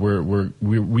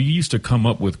used to come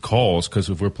up with calls because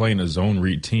if we're playing a zone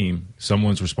read team,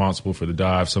 someone's responsible for the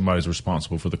dive, somebody's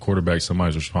responsible for the quarterback,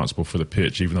 somebody's responsible for the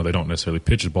pitch. Even though they don't necessarily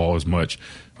pitch the ball as much,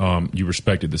 you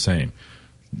respect it the same.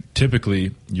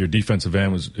 Typically, your defensive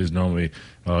end is normally,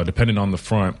 depending on the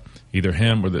front, either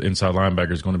him or the inside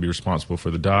linebacker is going to be responsible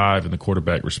for the dive and the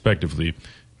quarterback respectively.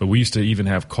 But we used to even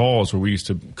have calls where we used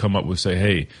to come up with, say,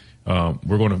 hey,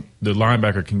 the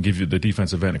linebacker can give you the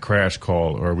defensive end a crash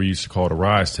call, or we used to call it a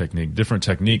rise technique, different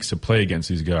techniques to play against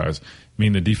these guys. I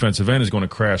mean, the defensive end is going to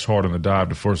crash hard on the dive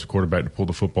to force the quarterback to pull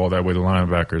the football. That way the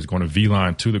linebacker is going to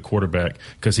V-line to the quarterback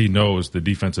because he knows the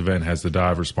defensive end has the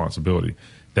dive responsibility.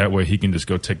 That way he can just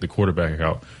go take the quarterback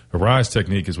out. A rise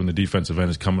technique is when the defensive end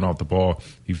is coming off the ball.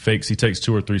 He takes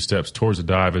 2 or 3 steps towards the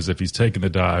dive as if he's taking the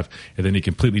dive, and then he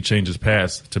completely changes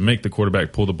pass to make the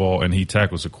quarterback pull the ball, and he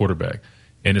tackles the quarterback.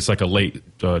 And it's like a late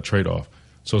trade-off.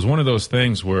 So it's one of those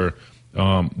things where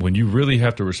when you really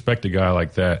have to respect a guy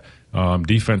like that,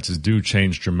 defenses do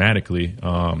change dramatically.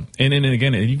 And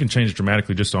again, you can change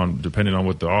dramatically just depending on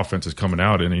what the offense is coming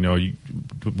out. And,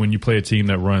 when you play a team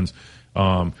that runs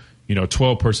 12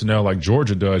 personnel like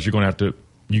Georgia does, you have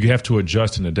to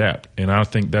adjust and adapt. And I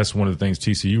think that's one of the things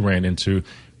TCU ran into.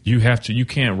 You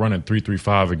can't run a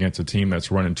 3-3-5 against a team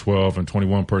that's running 12 and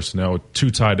 21 personnel,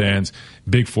 2 tight ends,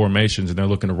 big formations, and they're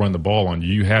looking to run the ball on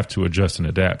you. You have to adjust and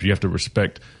adapt. You have to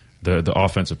respect the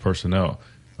offensive personnel.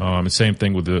 The same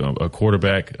thing with a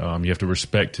quarterback. You have to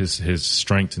respect his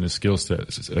strength and his skill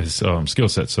set.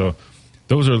 So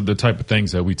those are the type of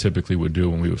things that we typically would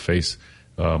do when we would face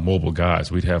mobile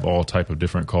guys. We'd have all type of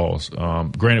different calls.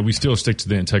 Granted, we still stick to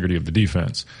the integrity of the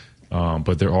defense,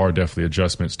 but there are definitely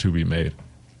adjustments to be made.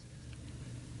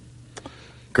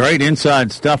 Great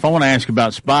inside stuff. I want to ask you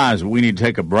about spies, but we need to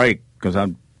take a break because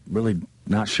I'm really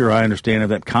not sure I understand if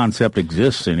that concept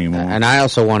exists anymore. And I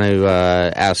also want to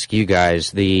ask you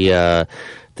guys, the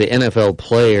NFL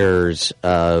players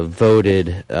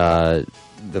voted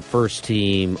the first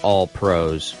team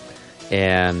All-Pros,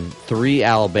 and 3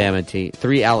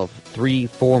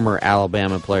 former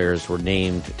Alabama players were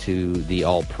named to the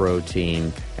All-Pro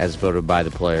team as voted by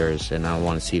the players, and I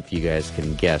want to see if you guys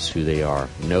can guess who they are.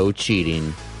 No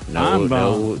cheating, no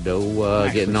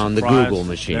getting on the Google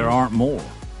machine. There aren't more.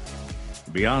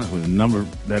 To be honest with you, the number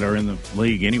that are in the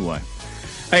league anyway.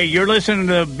 Hey, you're listening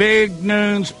to Big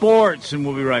Noon Sports, and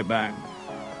we'll be right back.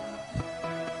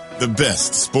 The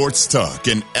best sports talk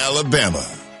in Alabama.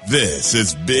 This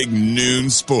is Big Noon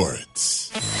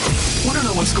Sports. Want to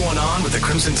know what's going on with the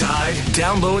Crimson Tide?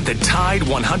 Download the Tide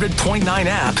 100.9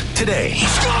 app today.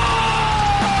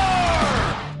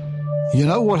 You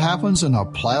know what happens in a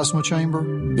plasma chamber?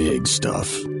 Big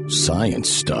stuff. Science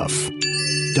stuff.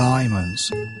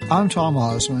 Diamonds. I'm Tom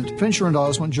Osmond. Fincher &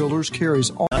 Osmond Jewelers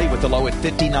carries all... With the low at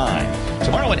 59.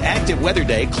 Tomorrow, an active weather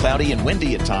day, cloudy and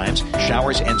windy at times.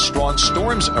 Showers and strong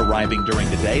storms arriving during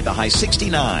the day, the high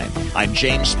 69. I'm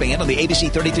James Spann on the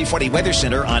ABC 3340 Weather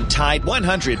Center on Tide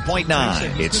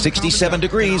 100.9. It's 67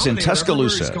 degrees in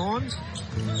Tuscaloosa.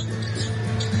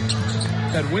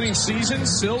 That winning season,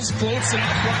 Sills floats it up.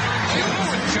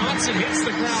 And Johnson hits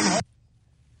the ground.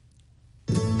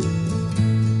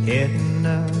 Heading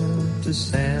out to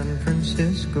San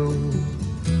Francisco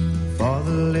for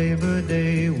the Labor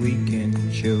Day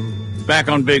weekend show. Back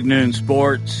on Big Noon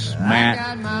Sports,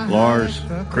 Matt, Lars,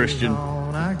 Christian.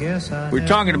 We're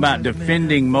talking about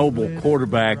defending mobile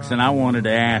quarterbacks, and I wanted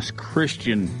to ask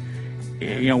Christian,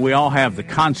 we all have the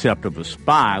concept of a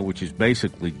spy, which is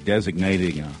basically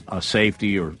designating a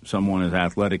safety or someone as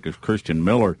athletic as Christian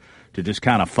Miller to just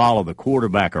kind of follow the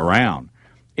quarterback around.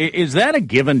 Is that a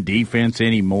given defense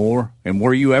anymore, and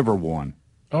were you ever one?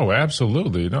 Oh,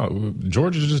 absolutely. No,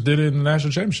 Georgia just did it in the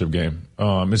national championship game.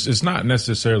 It's not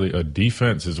necessarily a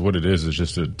defense is what it is. It's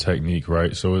just a technique,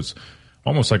 right? So it's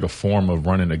almost like a form of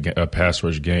running a pass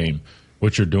rush game.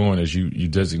 What you're doing is you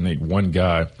designate one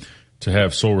guy to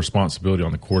have sole responsibility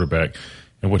on the quarterback.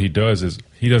 And what he does is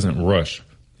he doesn't rush.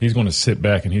 He's going to sit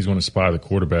back and he's going to spy the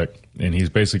quarterback, and he's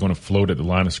basically going to float at the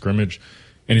line of scrimmage,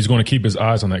 and he's going to keep his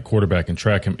eyes on that quarterback and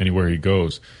track him anywhere he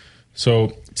goes.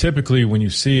 So typically when you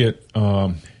see it,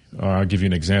 I'll give you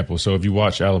an example. So if you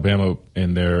watch Alabama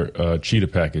in their cheetah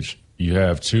package, you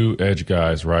have 2 edge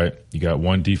guys, right? You got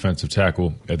 1 defensive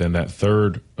tackle, and then that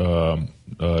third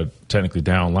technically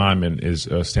down lineman is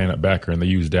a stand-up backer, and they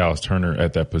use Dallas Turner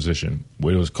at that position.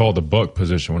 It was called the buck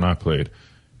position when I played.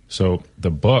 So the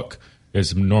buck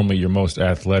is normally your most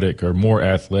athletic or more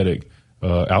athletic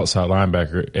outside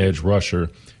linebacker, edge rusher,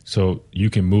 so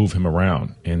you can move him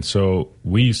around. And so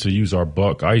we used to use our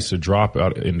buck. I used to drop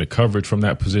out into coverage from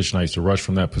that position. I used to rush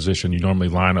from that position. You normally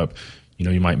line up,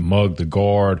 you might mug the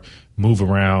guard, move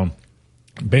around,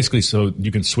 basically so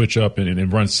you can switch up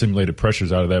and run simulated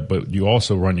pressures out of that, but you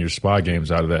also run your spy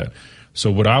games out of that. So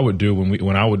what I would do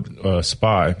when I would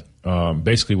spy,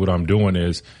 basically what I'm doing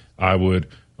is I would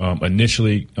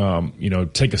initially,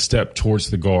 take a step towards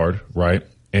the guard, right?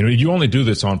 And you only do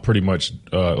this on pretty much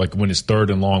like when it's third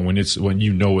and long, when it's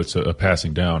a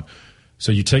passing down.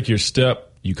 So you take your step,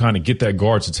 you kind of get that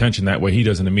guard's attention. That way he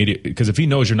doesn't immediately, because if he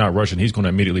knows you're not rushing, he's going to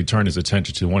immediately turn his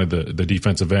attention to one of the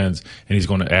defensive ends, and he's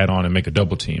going to add on and make a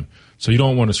double team. So you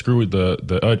don't want to screw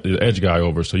the edge guy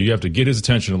over. So you have to get his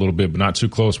attention a little bit, but not too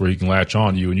close where he can latch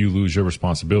on you and you lose your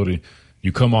responsibility.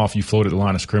 You come off, you float at the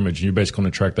line of scrimmage, and you're basically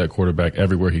going to track that quarterback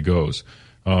everywhere he goes.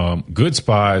 Good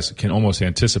spies can almost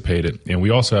anticipate it. And we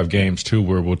also have games, too,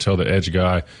 where we'll tell the edge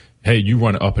guy, hey, you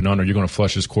run up and under, you're going to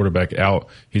flush this quarterback out.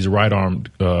 He's a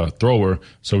right-armed thrower,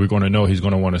 so we're going to know he's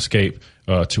going to want to escape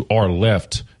to our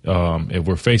left if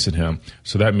we're facing him.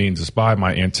 So that means the spy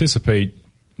might anticipate,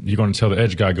 you're going to tell the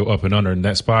edge guy go up and under, and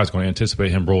that spy is going to anticipate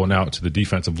him rolling out to the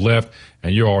defensive left,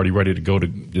 and you're already ready to go to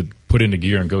put into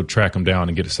gear and go track him down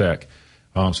and get a sack.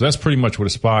 So that's pretty much what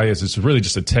a spy is. It's really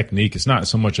just a technique. It's not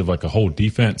so much of like a whole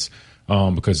defense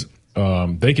because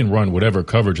they can run whatever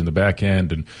coverage in the back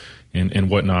end and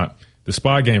whatnot. The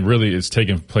spy game really is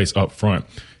taking place up front.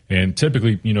 And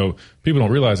typically, people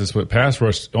don't realize this, but pass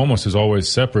rush almost is always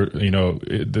separate.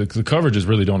 The coverages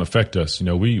really don't affect us.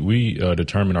 We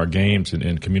determine our games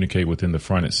and communicate within the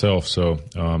front itself. So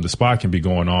the spy can be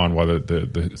going on while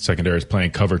the secondary is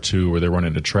playing cover 2 or they're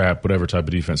running the trap, whatever type of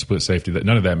defense, split safety.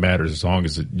 None of that matters as long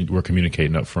as we're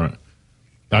communicating up front.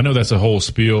 I know that's a whole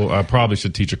spiel. I probably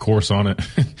should teach a course on it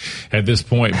at this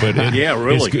point, but yeah,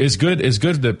 really, it's good. It's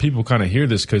good that people kind of hear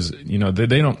this because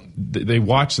they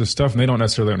watch this stuff and they don't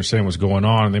necessarily understand what's going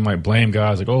on. And they might blame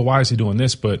guys like, oh, why is he doing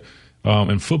this? But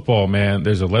in football, man,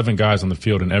 there's 11 guys on the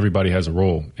field and everybody has a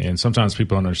role. And sometimes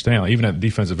people don't understand. Like, even at the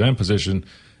defensive end position,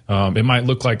 it might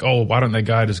look like, oh, why don't that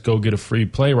guy just go get a free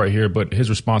play right here? But his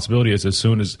responsibility is as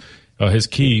soon as his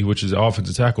key, which is the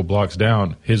offensive tackle, blocks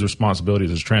down, his responsibility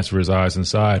is to transfer his eyes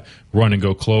inside, run and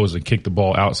go close, and kick the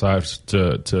ball outside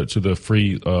to the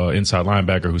free inside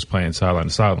linebacker who's playing sideline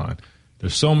to sideline.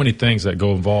 There's so many things that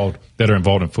are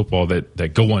involved in football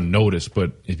that go unnoticed.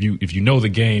 But if you know the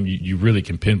game, you really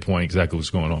can pinpoint exactly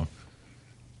what's going on.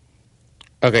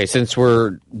 Okay, since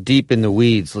we're deep in the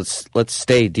weeds, let's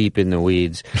stay deep in the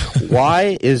weeds.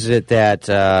 Why is it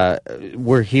that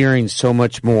we're hearing so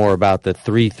much more about the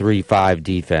 3-3-5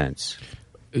 defense?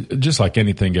 Just like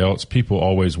anything else, people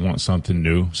always want something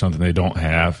new, something they don't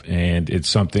have, and it's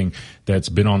something that's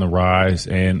been on the rise.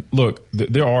 And look,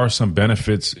 there are some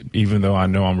benefits, even though I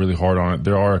know I'm really hard on it.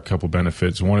 There are a couple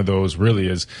benefits. One of those really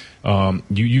is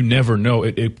you never know.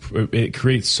 It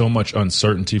creates so much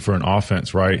uncertainty for an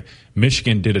offense, right?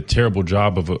 Michigan did a terrible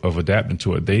job of adapting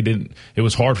to it. It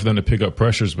was hard for them to pick up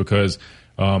pressures because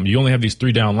you only have these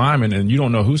 3 down linemen, and you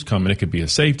don't know who's coming. It could be a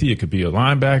safety, it could be a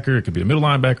linebacker, it could be a middle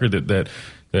linebacker,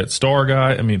 that star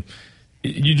guy. I mean,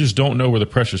 you just don't know where the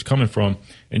pressure's coming from,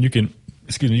 and you can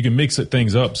mix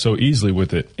things up so easily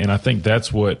with it. And I think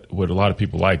that's what a lot of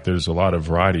people like. There's a lot of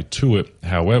variety to it.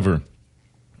 However,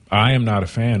 I am not a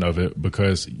fan of it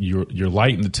because you're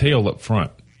lighting the tail up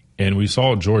front, and we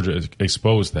saw Georgia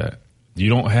expose that. You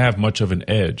don't have much of an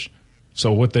edge.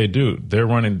 So what they do, they're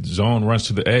running zone runs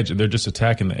to the edge, and they're just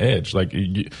attacking the edge.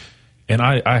 And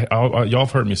y'all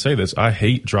have heard me say this. I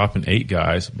hate dropping 8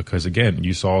 guys because, again,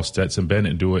 you saw Stetson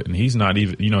Bennett do it, and he's not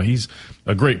even, he's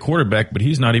a great quarterback, but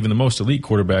he's not even the most elite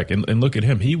quarterback. And look at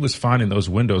him. He was finding those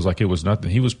windows like it was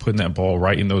nothing. He was putting that ball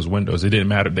right in those windows. It didn't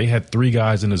matter. They had 3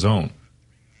 guys in the zone.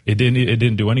 It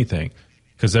didn't do anything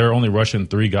because they're only rushing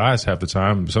 3 guys half the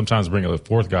time. Sometimes bring a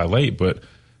 4th guy late, but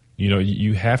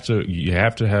you have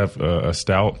to have a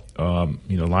stout,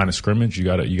 line of scrimmage. You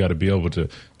got to be able to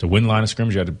win line of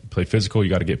scrimmage. You got to play physical.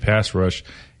 You got to get pass rush,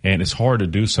 and it's hard to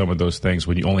do some of those things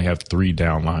when you only have 3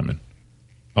 down linemen,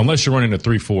 unless you're running a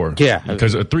 3-4. Yeah,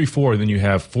 because a 3-4, then you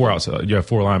have 4 outside. You have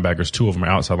 4 linebackers. 2 of them are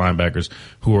outside linebackers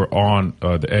who are on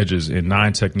the edges in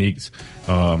 9 techniques.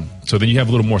 So then you have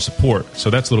a little more support.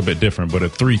 So that's a little bit different. But a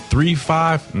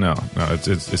 3-3-5, no,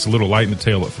 it's a little light in the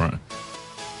tail up front.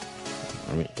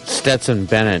 I mean, Stetson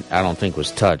Bennett, I don't think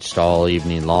was touched all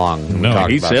evening long. No,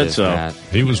 he said so. Matt.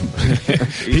 He was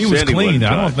he was clean.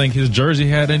 I don't think his jersey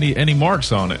had any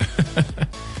marks on it.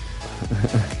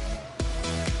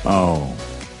 Oh,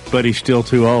 but he's still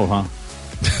too old, huh?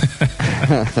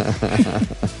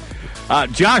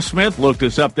 Josh Smith looked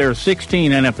us up. There are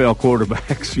 16 NFL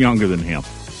quarterbacks younger than him.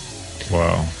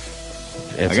 Wow.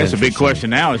 I guess the big question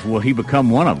now is, will he become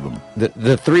one of them?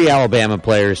 The 3 Alabama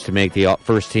players to make the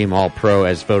first-team All-Pro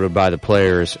as voted by the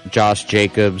players, Josh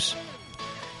Jacobs,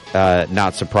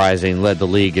 not surprising, led the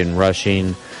league in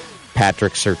rushing.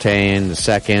 Patrick Surtain, the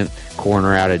second,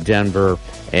 corner out of Denver,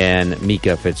 and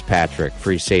Mika Fitzpatrick,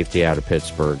 free safety out of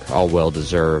Pittsburgh, all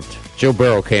well-deserved. Joe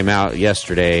Burrow came out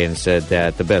yesterday and said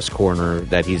that the best corner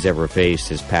that he's ever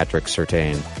faced is Patrick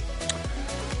Surtain.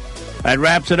 That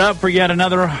wraps it up for yet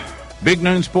another Big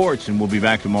Noon Sports, and we'll be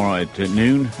back tomorrow at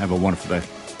noon. Have a wonderful day.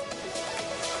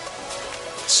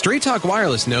 Straight Talk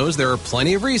Wireless knows there are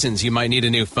plenty of reasons you might need a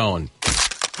new phone.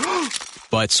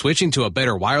 But switching to a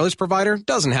better wireless provider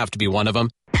doesn't have to be one of them.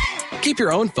 Keep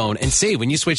your own phone and save when you switch